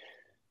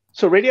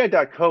 So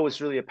radii.co is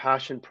really a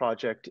passion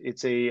project.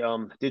 It's a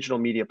digital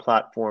media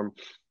platform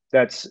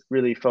that's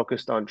really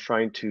focused on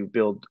trying to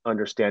build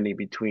understanding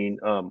between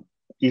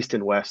East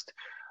and West,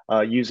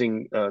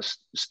 using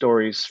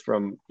stories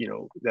from,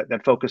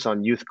 that focus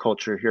on youth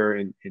culture here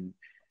in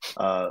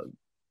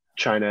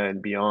China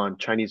and beyond,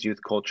 Chinese youth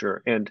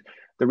culture. And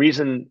the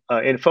reason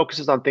it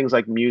focuses on things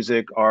like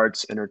music,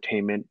 arts,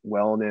 entertainment,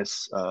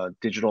 wellness,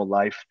 digital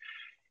life.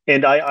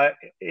 And I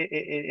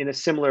in a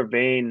similar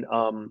vein,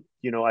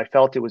 I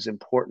felt it was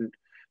important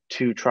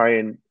to try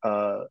and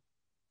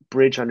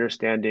bridge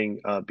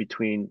understanding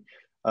between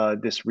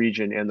this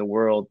region and the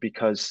world,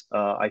 because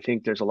I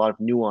think there's a lot of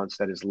nuance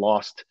that is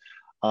lost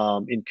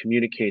in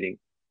communicating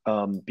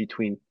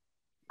between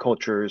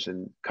cultures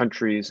and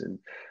countries. And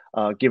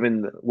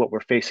given what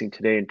we're facing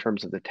today in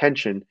terms of the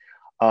tension,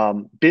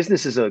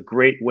 business is a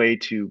great way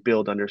to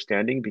build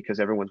understanding, because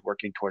everyone's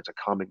working towards a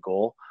common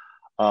goal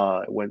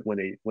when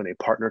they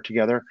partner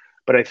together.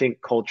 But I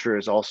think culture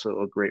is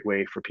also a great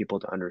way for people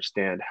to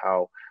understand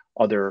how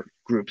other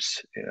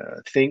groups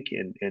think,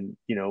 and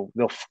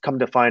they'll come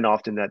to find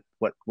often that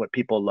what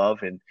people love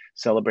and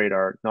celebrate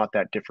are not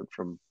that different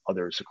from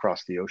others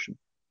across the ocean.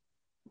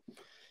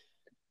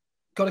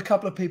 Got a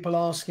couple of people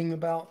asking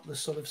about the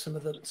sort of some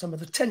of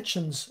the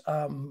tensions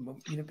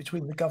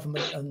between the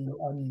government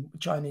and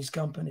Chinese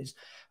companies.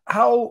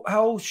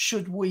 How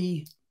should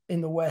we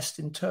in the West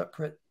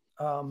interpret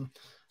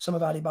some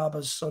of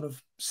Alibaba's sort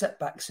of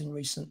setbacks in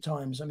recent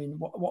times? I mean,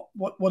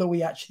 what are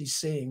we actually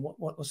seeing?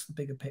 What's the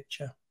bigger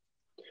picture?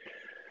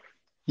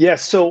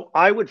 Yes, so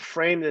I would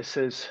frame this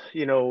as,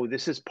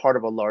 this is part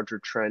of a larger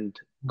trend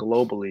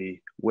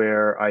globally,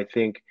 where I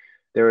think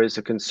there is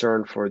a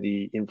concern for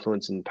the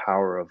influence and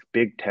power of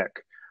big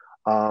tech,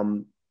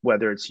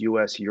 whether it's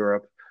US,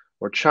 Europe,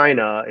 or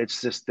China.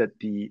 It's just that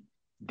the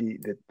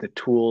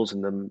tools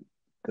and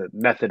the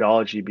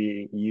methodology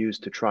being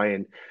used to try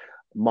and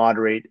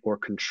moderate or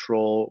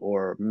control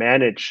or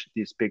manage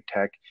these big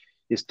tech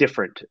is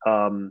different.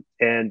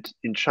 And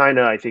in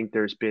China, I think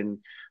there's been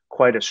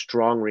quite a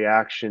strong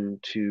reaction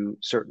to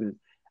certain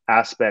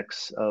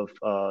aspects of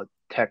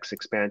tech's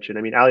expansion.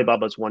 I mean,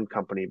 Alibaba is one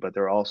company, but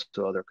there are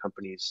also other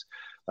companies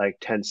like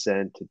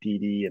Tencent,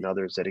 Didi, and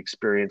others that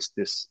experienced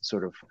this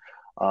sort of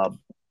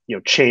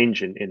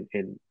change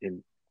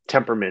in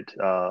temperament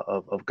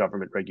of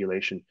government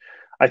regulation.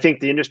 I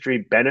think the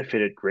industry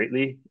benefited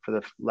greatly for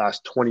the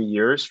last 20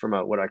 years from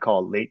what I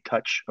call a late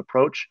touch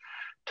approach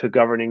to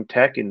governing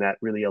tech, and that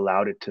really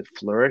allowed it to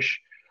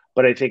flourish.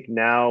 But I think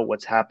now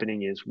what's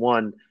happening is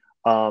one,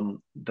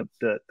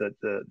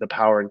 the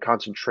power and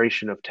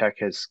concentration of tech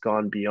has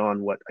gone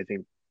beyond what I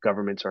think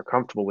governments are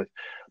comfortable with.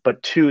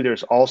 But two,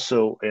 there's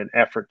also an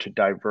effort to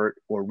divert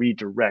or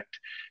redirect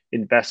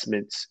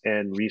investments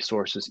and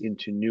resources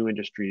into new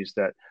industries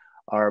that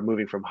are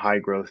moving from high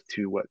growth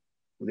to what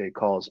they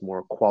call as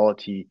more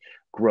quality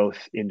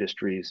growth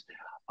industries.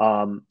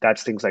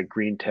 That's things like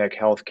green tech,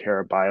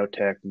 healthcare,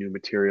 biotech, new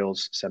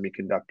materials,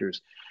 semiconductors.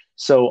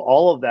 So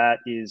all of that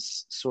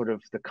is sort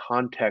of the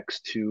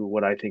context to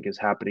what I think is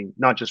happening,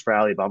 not just for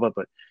Alibaba,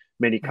 but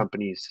many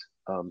companies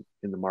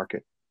in the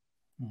market.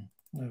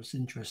 That was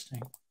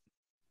interesting.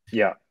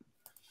 Yeah.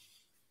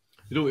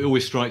 It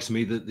always strikes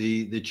me that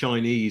the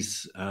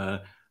Chinese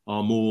are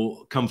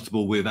more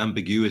comfortable with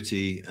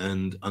ambiguity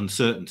and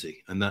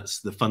uncertainty, and that's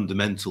the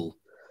fundamental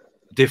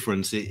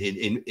difference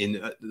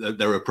in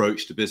their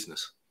approach to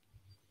business.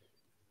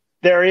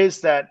 There is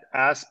that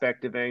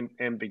aspect of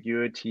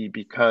ambiguity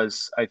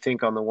because I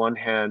think on the one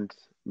hand,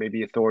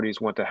 maybe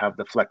authorities want to have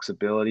the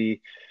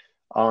flexibility.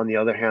 On the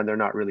other hand, they're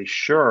not really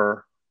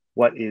sure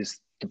what is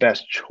the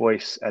best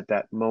choice at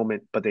that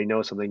moment, but they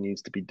know something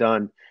needs to be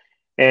done.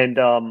 And,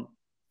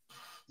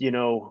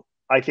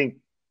 I think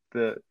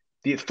the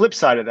flip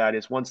side of that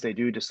is once they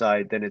do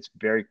decide, then it's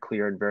very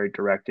clear and very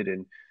directed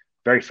and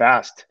very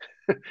fast.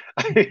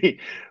 I mean,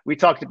 we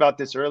talked about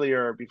this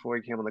earlier before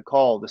we came on the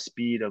call. The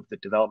speed of the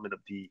development of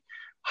the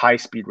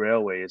high-speed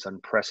railway is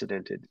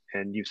unprecedented,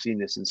 and you've seen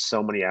this in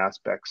so many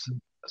aspects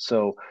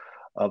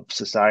of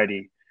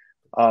society.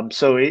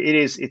 So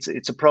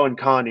it's a pro and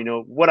con.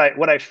 What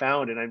I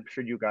found, and I'm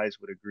sure you guys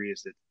would agree,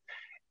 is that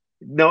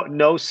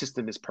no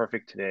system is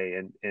perfect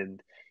today,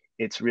 and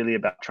it's really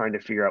about trying to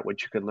figure out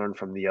what you can learn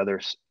from the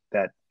others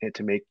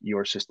to make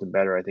your system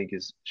better. I think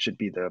should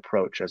be the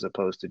approach, as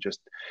opposed to just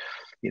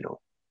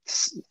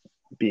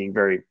being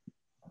very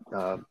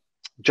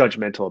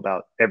judgmental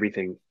about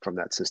everything from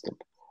that system.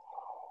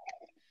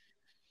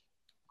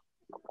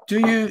 Do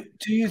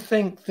you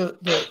think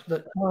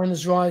that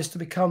China's rise to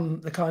become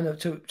the kind of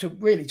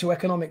to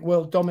economic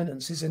world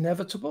dominance is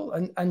inevitable,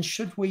 and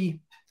should we,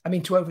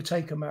 to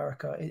overtake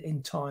America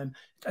in time?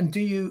 And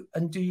do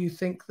you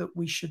think that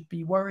we should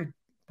be worried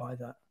by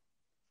that?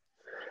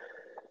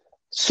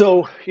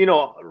 So,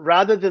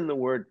 rather than the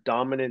word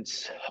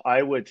dominance,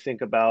 I would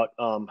think about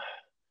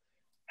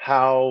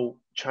how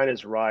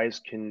China's rise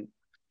can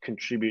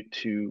contribute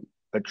to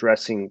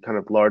addressing kind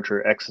of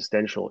larger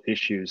existential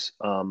issues.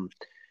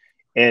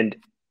 And,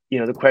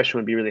 the question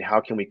would be really, how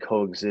can we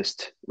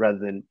coexist rather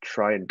than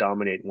try and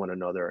dominate one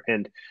another?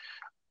 And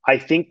I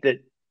think that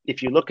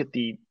if you look at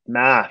the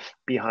math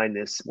behind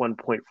this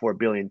 1.4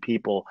 billion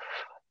people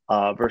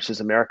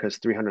versus America's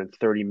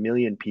 330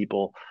 million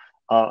people,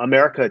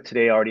 America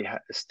today already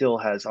still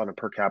has, on a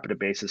per capita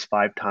basis,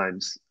 5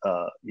 times,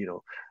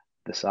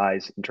 the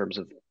size in terms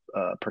of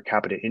per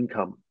capita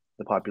income,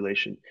 the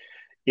population.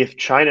 If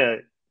China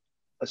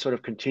sort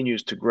of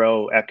continues to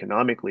grow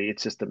economically,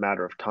 it's just a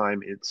matter of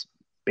time. It's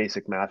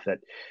basic math that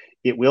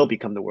it will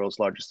become the world's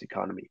largest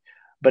economy.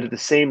 But at the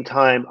same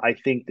time, I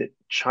think that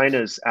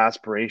China's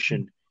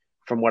aspiration,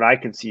 from what I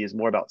can see, is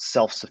more about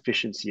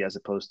self-sufficiency as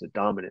opposed to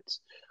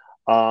dominance.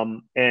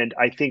 And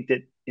I think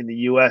that in the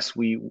US,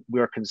 we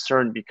are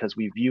concerned because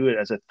we view it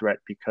as a threat,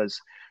 because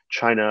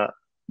China,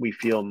 we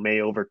feel,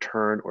 may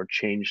overturn or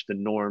change the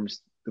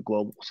norms, the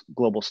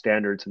global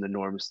standards and the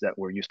norms that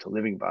we're used to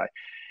living by.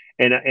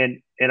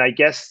 And I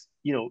guess,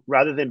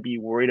 rather than be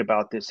worried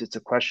about this, it's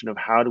a question of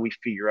how do we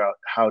figure out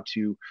how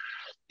to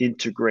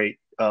integrate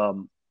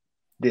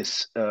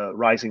this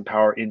rising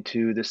power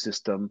into the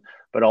system,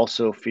 but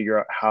also figure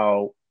out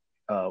how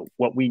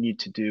what we need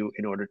to do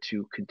in order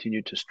to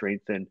continue to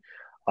strengthen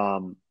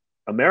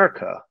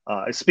America.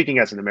 Speaking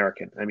as an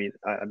American, I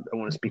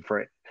want to speak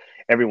for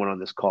everyone on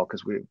this call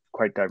because we're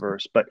quite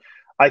diverse. But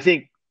I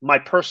think my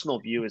personal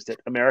view is that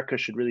America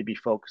should really be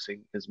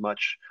focusing as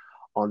much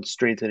on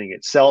strengthening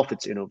itself,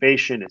 its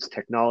innovation, its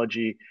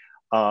technology.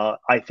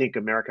 I think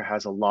America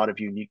has a lot of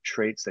unique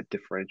traits that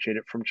differentiate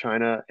it from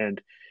China.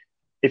 And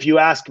if you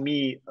ask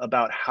me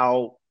about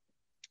how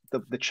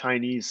the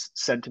Chinese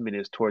sentiment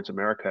is towards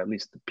America, at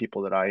least the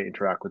people that I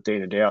interact with day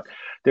in and day out,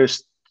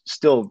 there's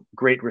still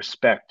great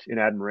respect and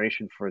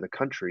admiration for the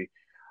country.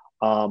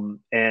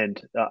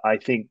 And I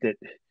think that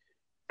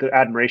the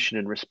admiration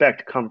and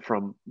respect come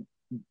from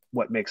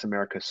what makes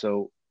America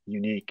so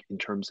unique in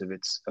terms of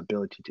its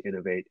ability to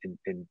innovate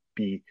and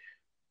be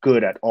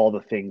good at all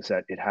the things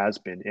that it has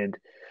been. And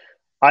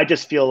I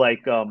just feel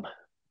like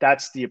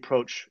that's the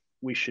approach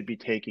we should be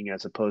taking,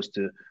 as opposed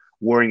to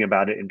worrying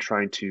about it and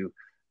trying to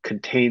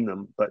contain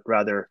them, but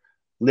rather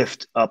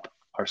lift up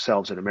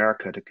ourselves in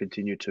America to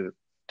continue to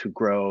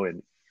grow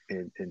and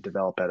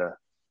develop at a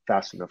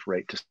fast enough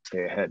rate to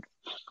stay ahead.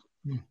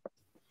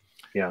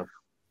 Yeah.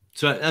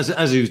 So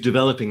as he was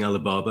developing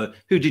Alibaba,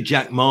 who did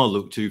Jack Ma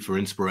look to for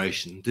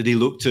inspiration? Did he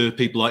look to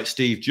people like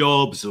Steve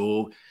Jobs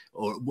or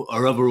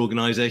other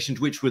organizations?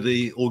 Which were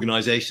the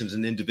organizations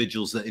and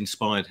individuals that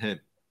inspired him?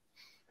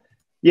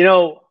 You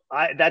know,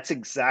 that's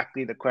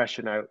exactly the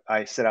question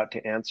I set out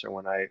to answer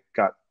when I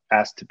got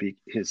asked to be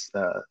his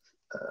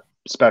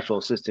special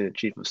assistant and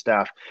chief of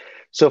staff.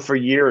 So for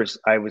years,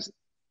 I was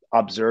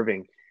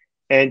observing.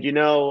 And, you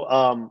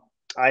know,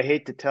 I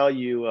hate to tell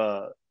you,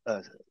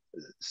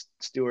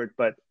 Stuart,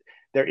 but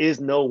there is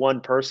no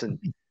one person.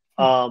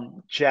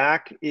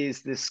 Jack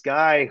is this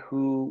guy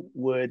who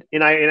would,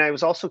 and I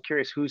was also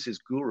curious, who's his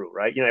guru,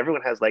 right? You know,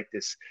 everyone has like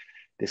this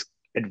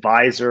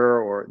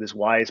advisor or this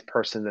wise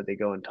person that they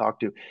go and talk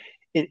to.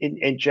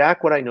 And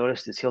Jack, what I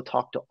noticed is he'll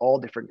talk to all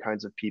different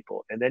kinds of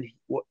people. And then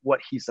what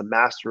he's the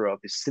master of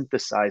is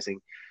synthesizing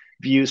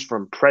views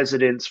from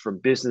presidents, from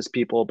business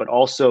people, but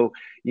also,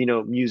 you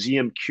know,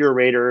 museum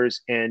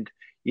curators and,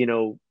 you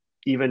know,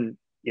 even,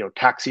 you know,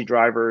 taxi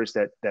drivers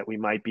that we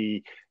might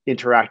be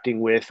interacting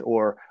with,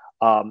 or,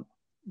 you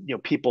know,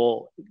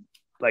 people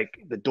like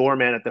the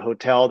doorman at the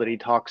hotel that he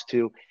talks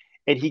to.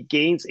 And he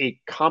gains a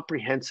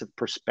comprehensive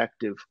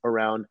perspective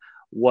around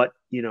what,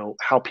 you know,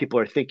 how people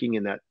are thinking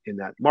in that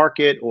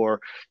market, or,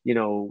 you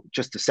know,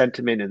 just the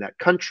sentiment in that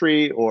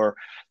country, or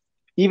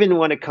even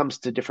when it comes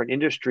to different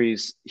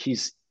industries,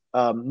 he's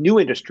new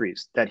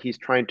industries that he's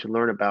trying to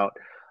learn about.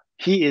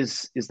 He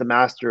is the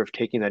master of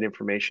taking that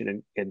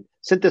information and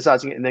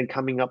synthesizing it and then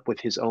coming up with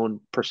his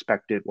own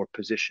perspective or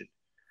position.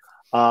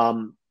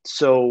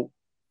 So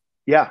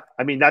yeah,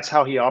 I mean, that's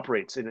how he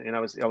operates. And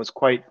I was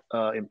quite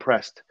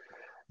impressed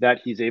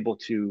that he's able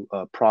to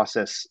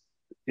process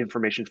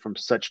information from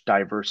such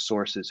diverse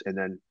sources and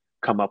then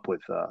come up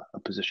with a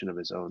position of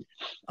his own.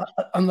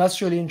 And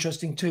that's really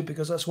interesting too,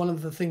 because that's one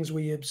of the things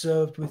we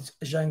observed with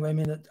Zhang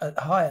Weimin at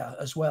Haier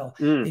as well.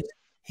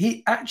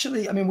 He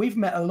actually, I mean, we've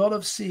met a lot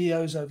of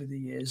CEOs over the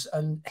years,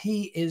 and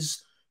he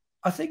is,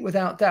 I think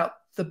without doubt,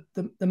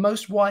 the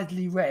most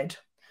widely read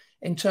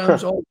in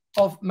terms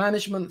of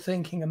management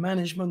thinking and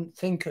management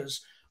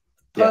thinkers,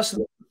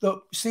 person,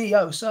 the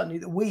CEO certainly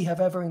that we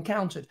have ever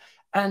encountered.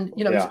 And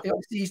you know,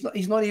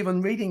 he's not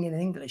even reading in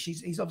English.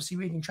 He's obviously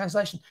reading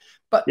translation.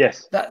 But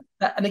that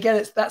and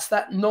again, that's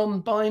that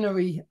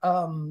non-binary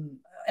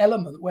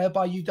element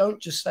whereby you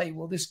don't just say,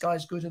 well, this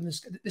guy's good and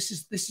this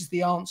is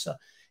the answer.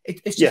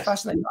 It's just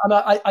fascinating. And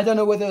I don't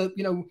know whether,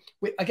 you know,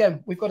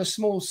 we've got a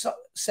small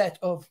set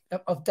of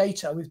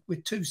data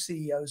with two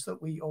CEOs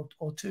that we or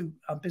two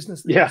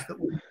business leaders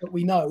that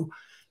we know.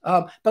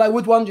 But I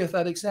would wonder if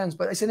that extends.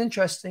 But it is an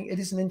interesting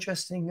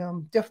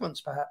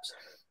difference, perhaps.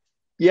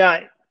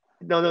 Yeah.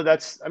 No,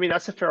 that's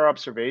a fair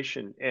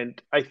observation.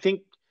 And I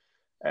think,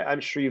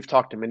 I'm sure you've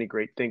talked to many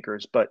great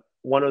thinkers, but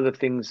one of the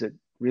things that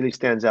really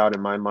stands out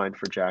in my mind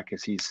for Jack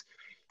is he's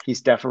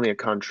definitely a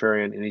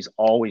contrarian, and he's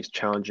always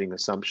challenging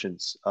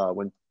assumptions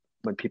when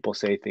people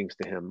say things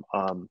to him.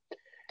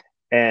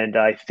 And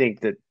I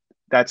think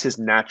that's his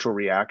natural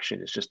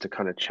reaction, is just to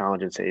kind of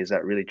challenge and say, is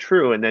that really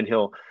true? And then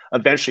he'll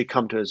eventually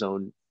come to his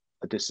own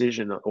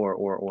decision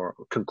or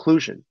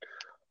conclusion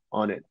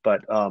on it.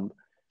 But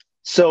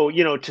so,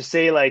 you know, to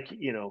say like,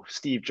 you know,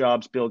 Steve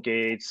Jobs, Bill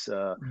Gates,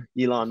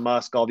 Elon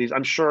Musk, all these,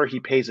 I'm sure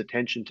he pays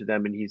attention to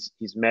them and he's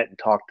met and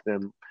talked to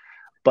them.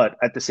 But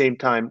at the same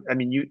time, I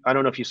mean, I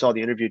don't know if you saw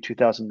the interview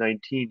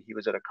 2019, he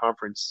was at a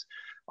conference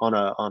on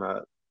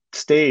a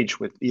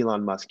stage with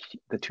Elon Musk.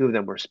 The two of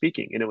them were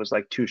speaking, and it was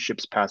like two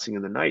ships passing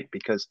in the night,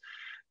 because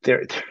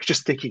they're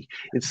just thinking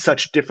in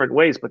such different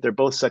ways, but they're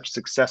both such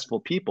successful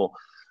people.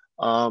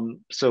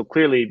 So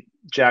clearly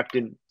Jack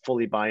didn't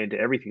fully buy into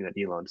everything that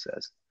Elon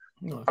says.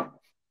 No,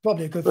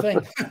 probably a good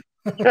thing.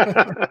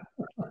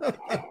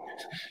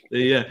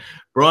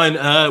 Brian,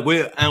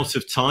 we're out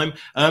of time.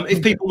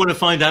 If people want to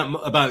find out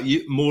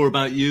more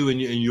about you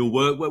and your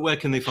work, where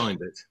can they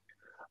find it?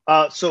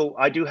 So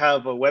I do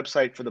have a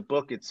website for the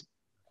book. It's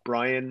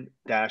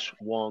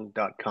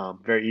brian-wong.com.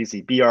 Very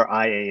easy.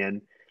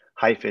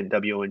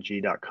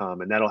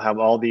 BRIAN-WONG.com. And that'll have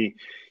all the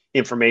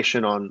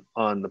information on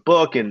the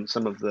book and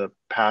some of the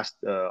past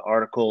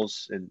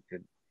articles and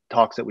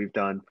talks that we've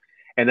done.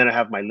 And then I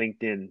have my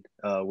LinkedIn,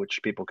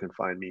 which people can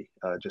find me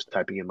just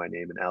typing in my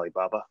name in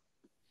Alibaba.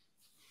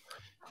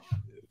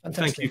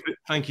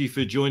 Thank you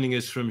for joining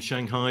us from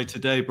Shanghai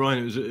today, Brian.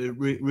 It was a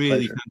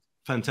really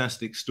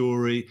fantastic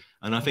story,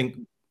 and I think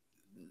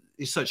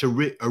it's such a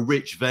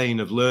rich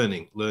vein of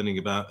learning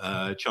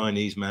about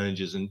Chinese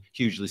managers and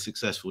hugely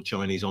successful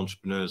Chinese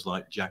entrepreneurs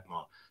like Jack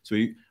Ma. So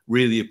we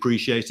really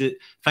appreciate it.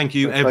 Thank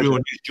you,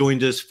 everyone who's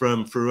joined us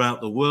from throughout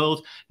the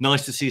world.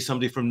 Nice to see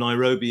somebody from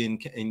Nairobi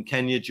in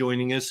Kenya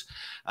joining us,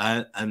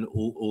 and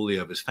all the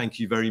others. Thank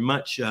you very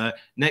much.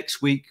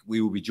 Next week,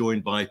 we will be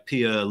joined by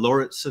Pia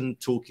Lauritsen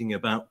talking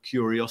about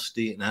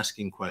curiosity and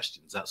asking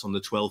questions. That's on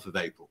the 12th of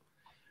April.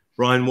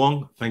 Brian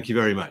Wong, thank you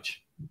very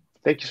much.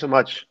 Thank you so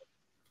much.